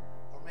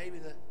 Or maybe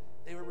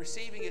they were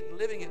receiving it and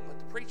living it, but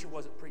the preacher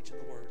wasn't preaching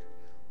the word.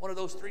 One of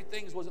those three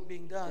things wasn't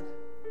being done.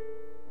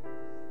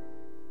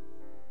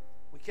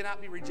 We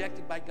cannot be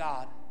rejected by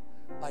God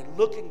by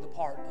looking the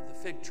part of the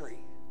fig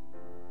tree.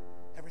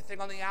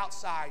 Everything on the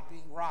outside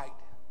being right.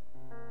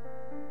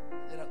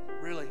 They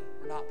really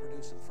are not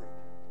producing fruit.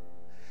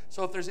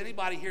 So if there's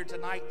anybody here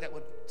tonight that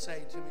would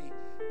say to me,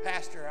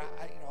 Pastor,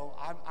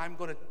 I'm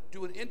going to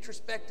do an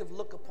introspective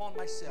look upon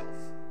myself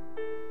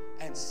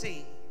and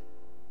see,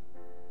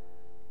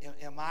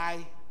 am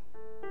I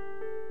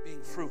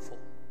being fruitful?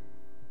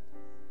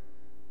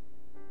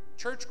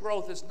 Church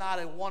growth is not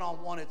a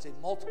one-on-one, it's a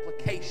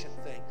multiplication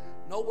thing.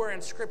 Nowhere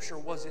in Scripture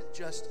was it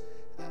just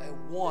a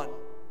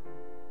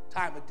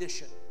one-time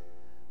addition,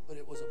 but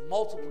it was a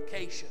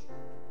multiplication.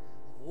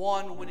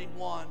 One winning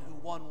one, who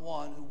won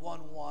one, who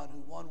won one,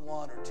 who won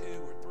one, or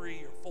two, or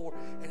three, or four,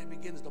 and it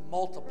begins to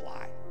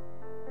multiply.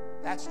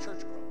 That's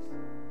church growth.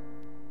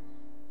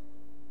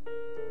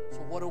 So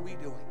what are we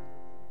doing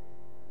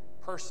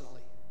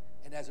personally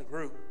and as a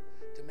group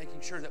to making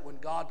sure that when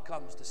God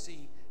comes to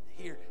see,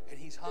 hear, and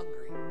he's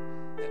hungry,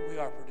 that we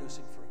are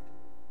producing fruit?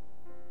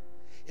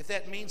 If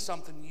that means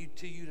something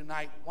to you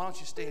tonight, why don't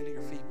you stand to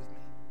your feet with me?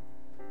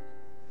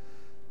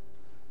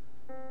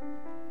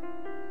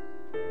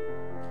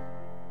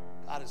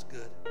 God is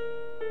good.